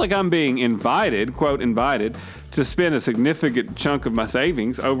 It feels like I'm being invited, quote, invited, to spend a significant chunk of my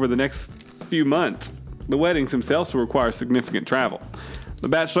savings over the next few months. The weddings themselves will require significant travel. The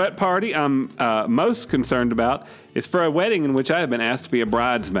bachelorette party I'm most concerned about is for a wedding in which I have been asked to be a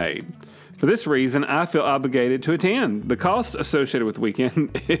bridesmaid. For this reason, I feel obligated to attend. The cost associated with the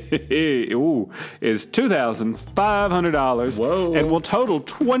weekend is $2,500. Whoa. And will total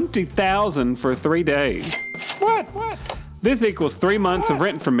 $20,000 for 3 days. What? This equals 3 months of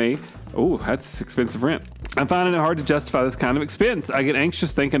rent from me. Ooh, that's expensive rent. I'm finding it hard to justify this kind of expense. I get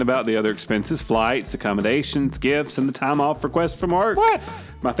anxious thinking about the other expenses, flights, accommodations, gifts, and the time off requests from work.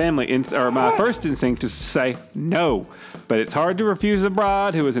 My first instinct is to say no, but it's hard to refuse a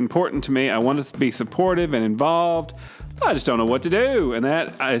bride who is important to me. I want to be supportive and involved. I just don't know what to do, and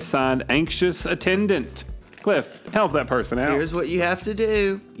that is signed Anxious Attendant. Cliff, help that person out. Here's what you have to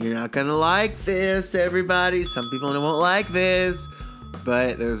do. You're not going to like this, everybody. Some people won't like this,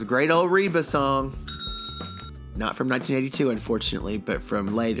 but there's a great old Reba song. Not from 1982, unfortunately, but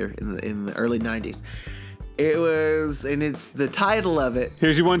from later in the early 90s. It was, and it's the title of it.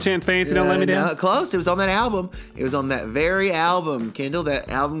 Here's your one chance, fancy, don't let me down. No, close. It was on that album. It was on that very album, Kendall. That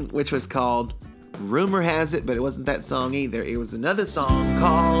album, which was called Rumor Has It, but it wasn't that song either. It was another song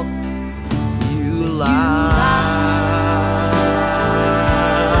called You Lie.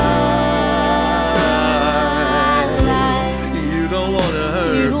 You don't want to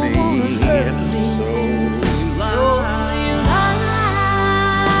hurt me. So you lie.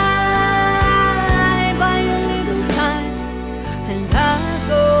 Buy a little time and I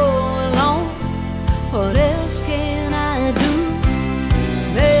go along. What else can I do?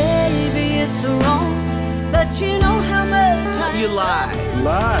 Maybe it's wrong, but you know how much I You lie.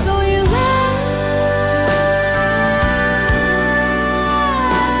 Lie. So you lie.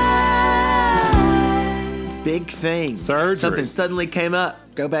 Big thing. Surgery. Something suddenly came up.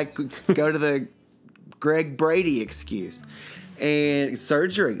 Go to the Greg Brady excuse. And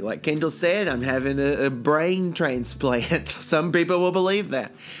surgery, like Kendall said, I'm having a brain transplant. Some people will believe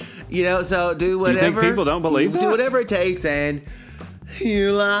that. You know, so do whatever. You think people don't believe that? Do whatever it takes, and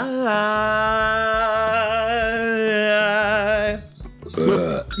you lie.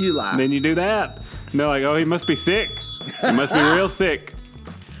 You lie. Then you do that. And they're like, oh, he must be sick. He must be real sick.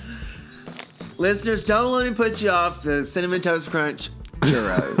 Listeners, don't let me put you off the Cinnamon Toast Crunch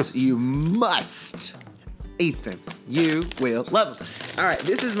churros. You must eat them. You will love them. All right,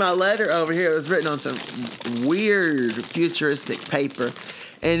 this is my letter over here. It was written on some weird futuristic paper.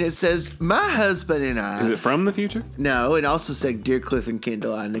 And it says, my husband and I... Is it from the future? No, it also said, Dear Cliff and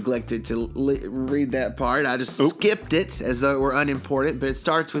Kendall. I neglected to read that part. I just skipped it as though it were unimportant, but it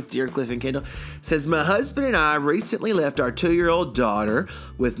starts with Dear Cliff and Kendall. It says, my husband and I recently left our 2-year-old daughter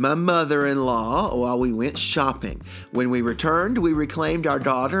with my mother-in-law while we went shopping. When we returned, we reclaimed our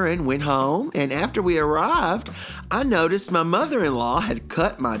daughter and went home. And after we arrived, I noticed my mother-in-law had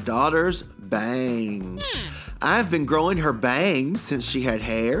cut my daughter's bangs. I've been growing her bangs since she had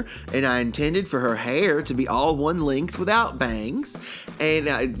hair, and I intended for her hair to be all one length without bangs. And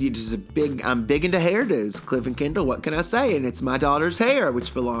I'm big into hairdos, Cliff and Kendall. What can I say? And it's my daughter's hair,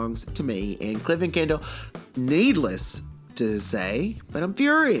 which belongs to me. And Cliff and Kendall, needless to say, but I'm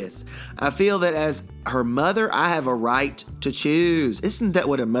furious. I feel that as her mother, I have a right to choose. Isn't that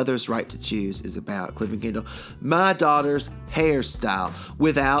what a mother's right to choose is about, Cliff and Kendall? My daughter's hairstyle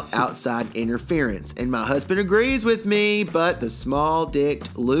without outside interference. And my husband agrees with me, but the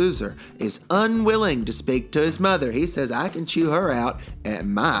small-dicked loser is unwilling to speak to his mother. He says I can chew her out at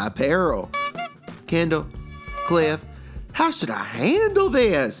my peril. Kendall, Cliff, how should I handle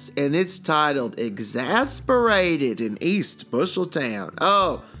this? And it's titled Exasperated in East Busheltown.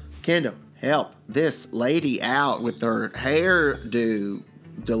 Oh, Kendall, help this lady out with her hairdo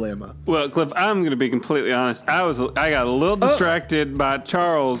dilemma. Well, Cliff, I'm going to be completely honest. I got a little distracted by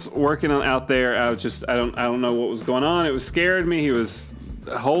Charles working out there. I don't know what was going on. It was scared me. He was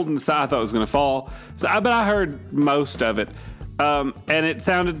holding the side. I thought it was going to fall. But I heard most of it. And it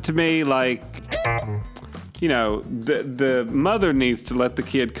sounded to me like, you know, the mother needs to let the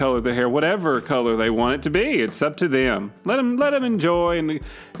kid color their hair whatever color they want it to be. It's up to them. Let them enjoy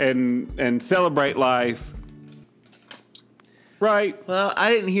and celebrate life. Right. Well, I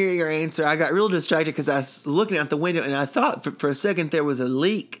didn't hear your answer. I got real distracted because I was looking out the window and I thought for a second there was a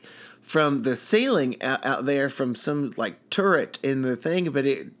leak from the ceiling out there from some like turret in the thing, but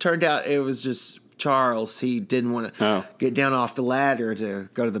it turned out it was just Charles. He didn't want to get down off the ladder to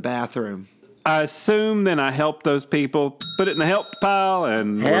go to the bathroom. I assume then I helped those people, put it in the helped pile,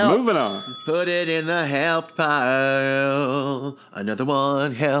 and we're moving on. Put it in the helped pile. Another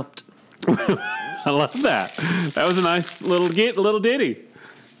one helped. I love that. That was a nice little ditty.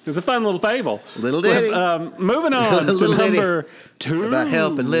 It was a fun little fable. Little ditty. Moving on to number 2. About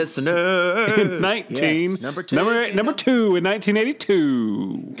helping listeners. 19. Yes, number 2. Number 2 in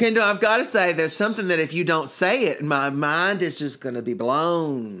 1982. Kendall, I've got to say, there's something that if you don't say it, my mind is just going to be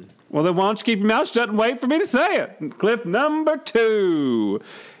blown. Well, then why don't you keep your mouth shut and wait for me to say it? Cliff, number 2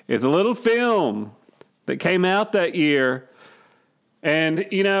 is a little film that came out that year. And,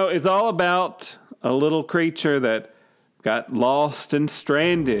 you know, it's all about a little creature that got lost and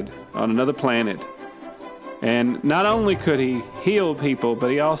stranded on another planet. And not only could he heal people, but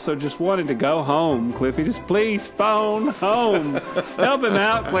he also just wanted to go home. Cliff, he just, please phone home. Help him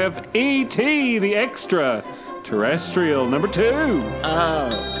out, Cliff. E.T. the Extra Terrestrial, number 2.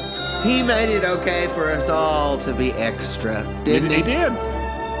 Oh, he made it okay for us all to be extra, didn't he? He did.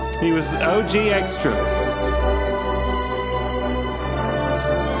 He was the OG Extra.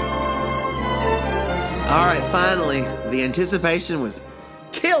 All right, finally, the anticipation was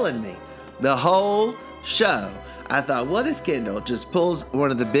killing me. The whole show. I thought, what if Kendall just pulls one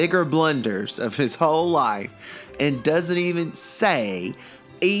of the bigger blunders of his whole life and doesn't even say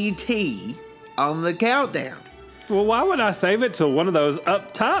E.T. on the countdown? Well, why would I save it till one of those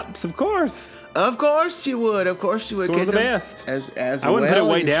up tops? Of course. Of course you would. Of course you would. It's one of the best. As I wouldn't well put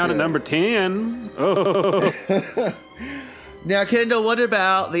it way you down should. at number 10. Oh. Now, Kendall, what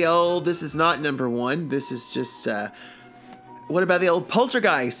about the old, this is not number 1, this is just, what about the old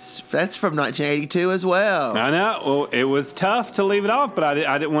Poltergeist? That's from 1982 as well. I know. Well, it was tough to leave it off, but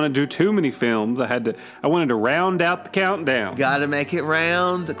I didn't want to do too many films. I wanted to round out the countdown. Gotta make it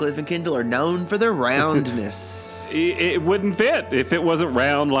round. The Cliff and Kendall are known for their roundness. It wouldn't fit if it wasn't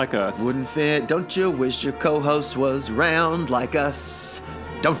round like us. Wouldn't fit. Don't you wish your co-host was round like us?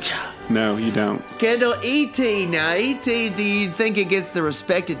 Don't ya? No, you don't. Kendall, E.T. Now, E.T., do you think it gets the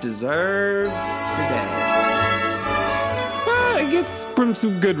respect it deserves today? It gets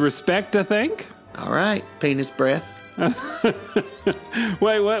some good respect, I think. All right. Penis breath.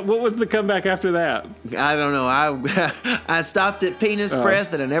 Wait, what was the comeback after that? I don't know. I stopped at penis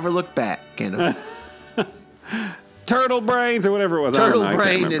breath and I never looked back, Kendall. Turtle brains or whatever it was. Turtle I can't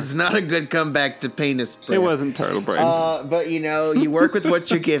brain remember. is not a good comeback to penis breath. It wasn't turtle brain. But, you know, you work with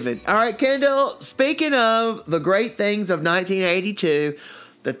what you're given. All right, Kendall, speaking of the great things of 1982,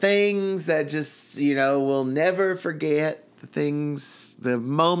 the things that just, you know, we'll never forget, the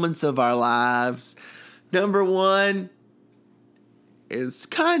moments of our lives. Number 1 is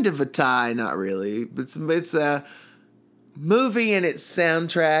kind of a tie, not really. It's a movie and its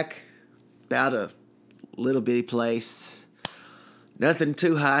soundtrack about a little bitty place. Nothing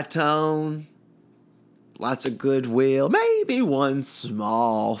too high tone. Lots of goodwill. Maybe one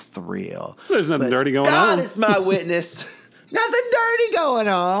small thrill. There's nothing dirty going on. God is my witness. Nothing dirty going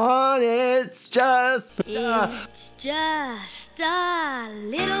on. It's just It's just a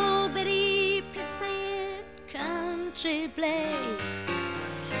little bitty pleasant country place.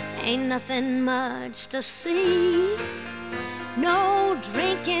 Ain't nothing much to see. No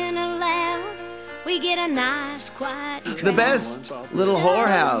drinking allowed. We get a nice quiet the drink. best little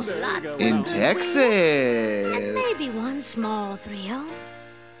whorehouse in And Texas. maybe one small thrill.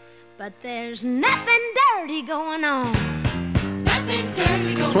 But there's nothing dirty going on.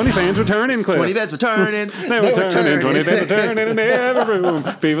 20 fans were turning, Cliff. 20 fans were turning. They were turning. 20 fans were turning in every room.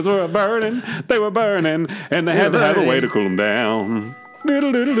 Fevers were burning. They were burning. And they had to have a way to cool them down.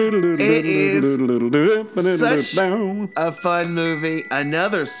 It is such a fun movie.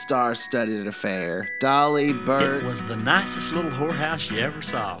 Another star-studded affair. Dolly, Bert, It was the nicest little whorehouse you ever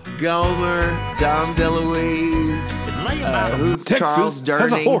saw. Gomer, Dom DeLuise. It lay about Who's Texas Charles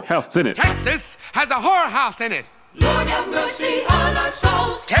has a Durning? whorehouse in it. Texas has a whorehouse in it. Lord have mercy on our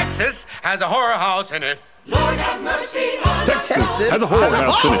souls. Texas has a whorehouse in it. Lord have mercy on Texas our souls. has a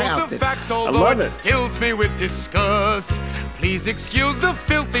whorehouse in it. Whorehouse The in it. facts, I although love it it. fills me with disgust. Please excuse the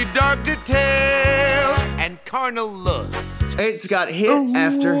filthy dark details and carnal lust. It's got hit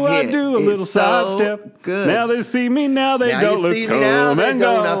after Ooh, hit. I do a It's little so sidestep. good. Now they see me, now they Now don't you look see me now, come they and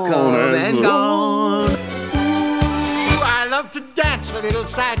don't have come and gone. Ooh, I love to dance a little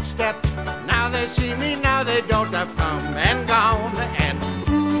sidestep. Now they see me, now they don't have come and gone. And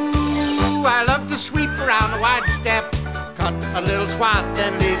ooh, I love to sweep around the wide step. Cut a little swath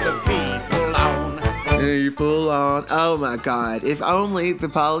and leave the people alone. People on. Oh my God. If only the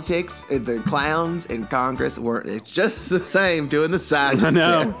politics, the clowns in Congress weren't just the same doing the side I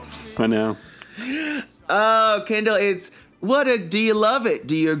know. steps. I know. Oh, Kendall, do you love it?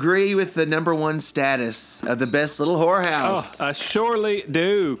 Do you agree with the number one status of the best little Oh, whorehouse? I surely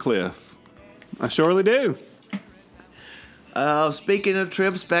do, Cliff. I surely do. Speaking of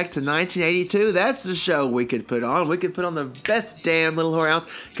trips back to 1982, that's the show we could put on. We could put on the best damn little whorehouse.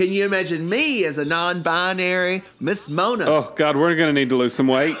 Can you imagine me as a non-binary Miss Mona? Oh, God, we're going to need to lose some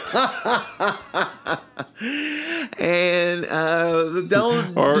weight. And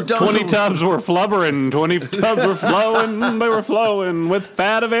don't... Or 20 tubs were flubbering, 20 tubs were flowing, they were flowing with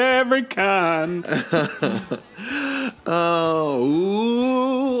fat of every kind. Oh,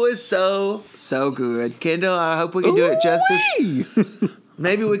 ooh, it's so good. Kendall, I hope we can do it justice.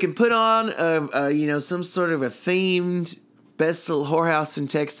 Maybe we can put on some sort of a themed best little whorehouse in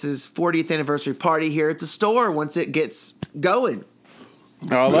Texas 40th anniversary party here at the store once it gets going.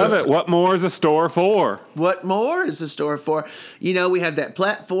 I love it. What more is a store for? What more is the store for? You know, we have that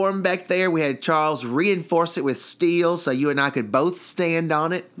platform back there. We had Charles reinforce it with steel so you and I could both stand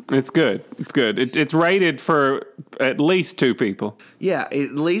on it. It's good. It's good. It's rated for at least 2 people. Yeah,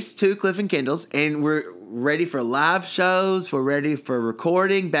 at least 2 Cliff and Kendalls. And we're ready for live shows. We're ready for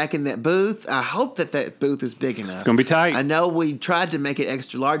recording back in that booth. I hope that booth is big enough. It's going to be tight. I know we tried to make it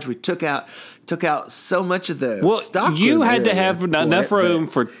extra large. We took out so much of the stock. You had to area have for enough it, room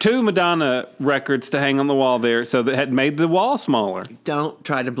but for 2 Madonna records to hang on the wall there, so that had made the wall smaller. Don't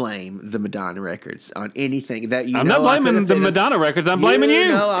try to blame the Madonna records on anything that you I'm know. not blaming the Madonna records. I'm blaming you.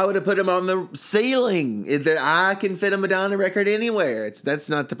 No, I would have put them on the ceiling. I can fit a Madonna record anywhere. That's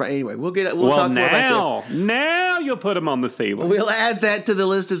not the anyway. We'll talk more about this. Now you'll put them on the ceiling. We'll add that to the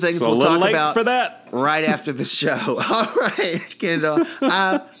list of things It's a we'll little talk late about for that. right after the show. All right, Kendall,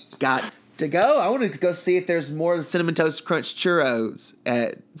 I've got to go. I want to go see if there's more Cinnamon Toast Crunch churros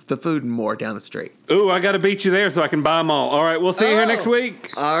at the Food and More down the street. Ooh, I got to beat you there so I can buy them all. All right, we'll see you here next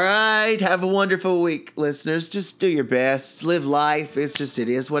week. All right, have a wonderful week, listeners. Just do your best. Live life. It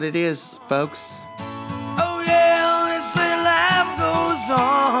is what it is, folks. Oh yeah, they say life goes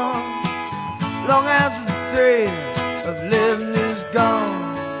on long after the thrill of living is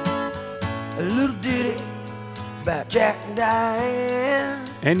gone. A little ditty about Jack and Diane.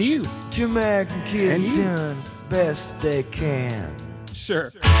 And you. 2 American kids done best they can.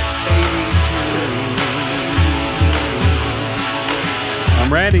 Sure.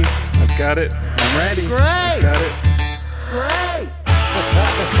 I'm ready. I've got it. I'm ready. Great. Got it. Great.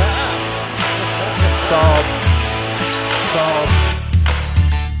 Solved.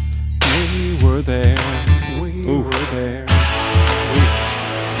 We were there. We were there. Yep,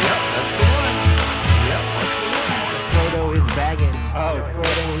 that's the one. Frodo is bagging. Oh,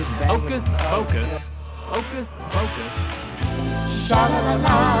 Frodo is bagging. Hocus Pocus. Hocus Pocus.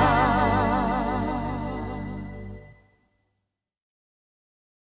 Sha-la-la-la.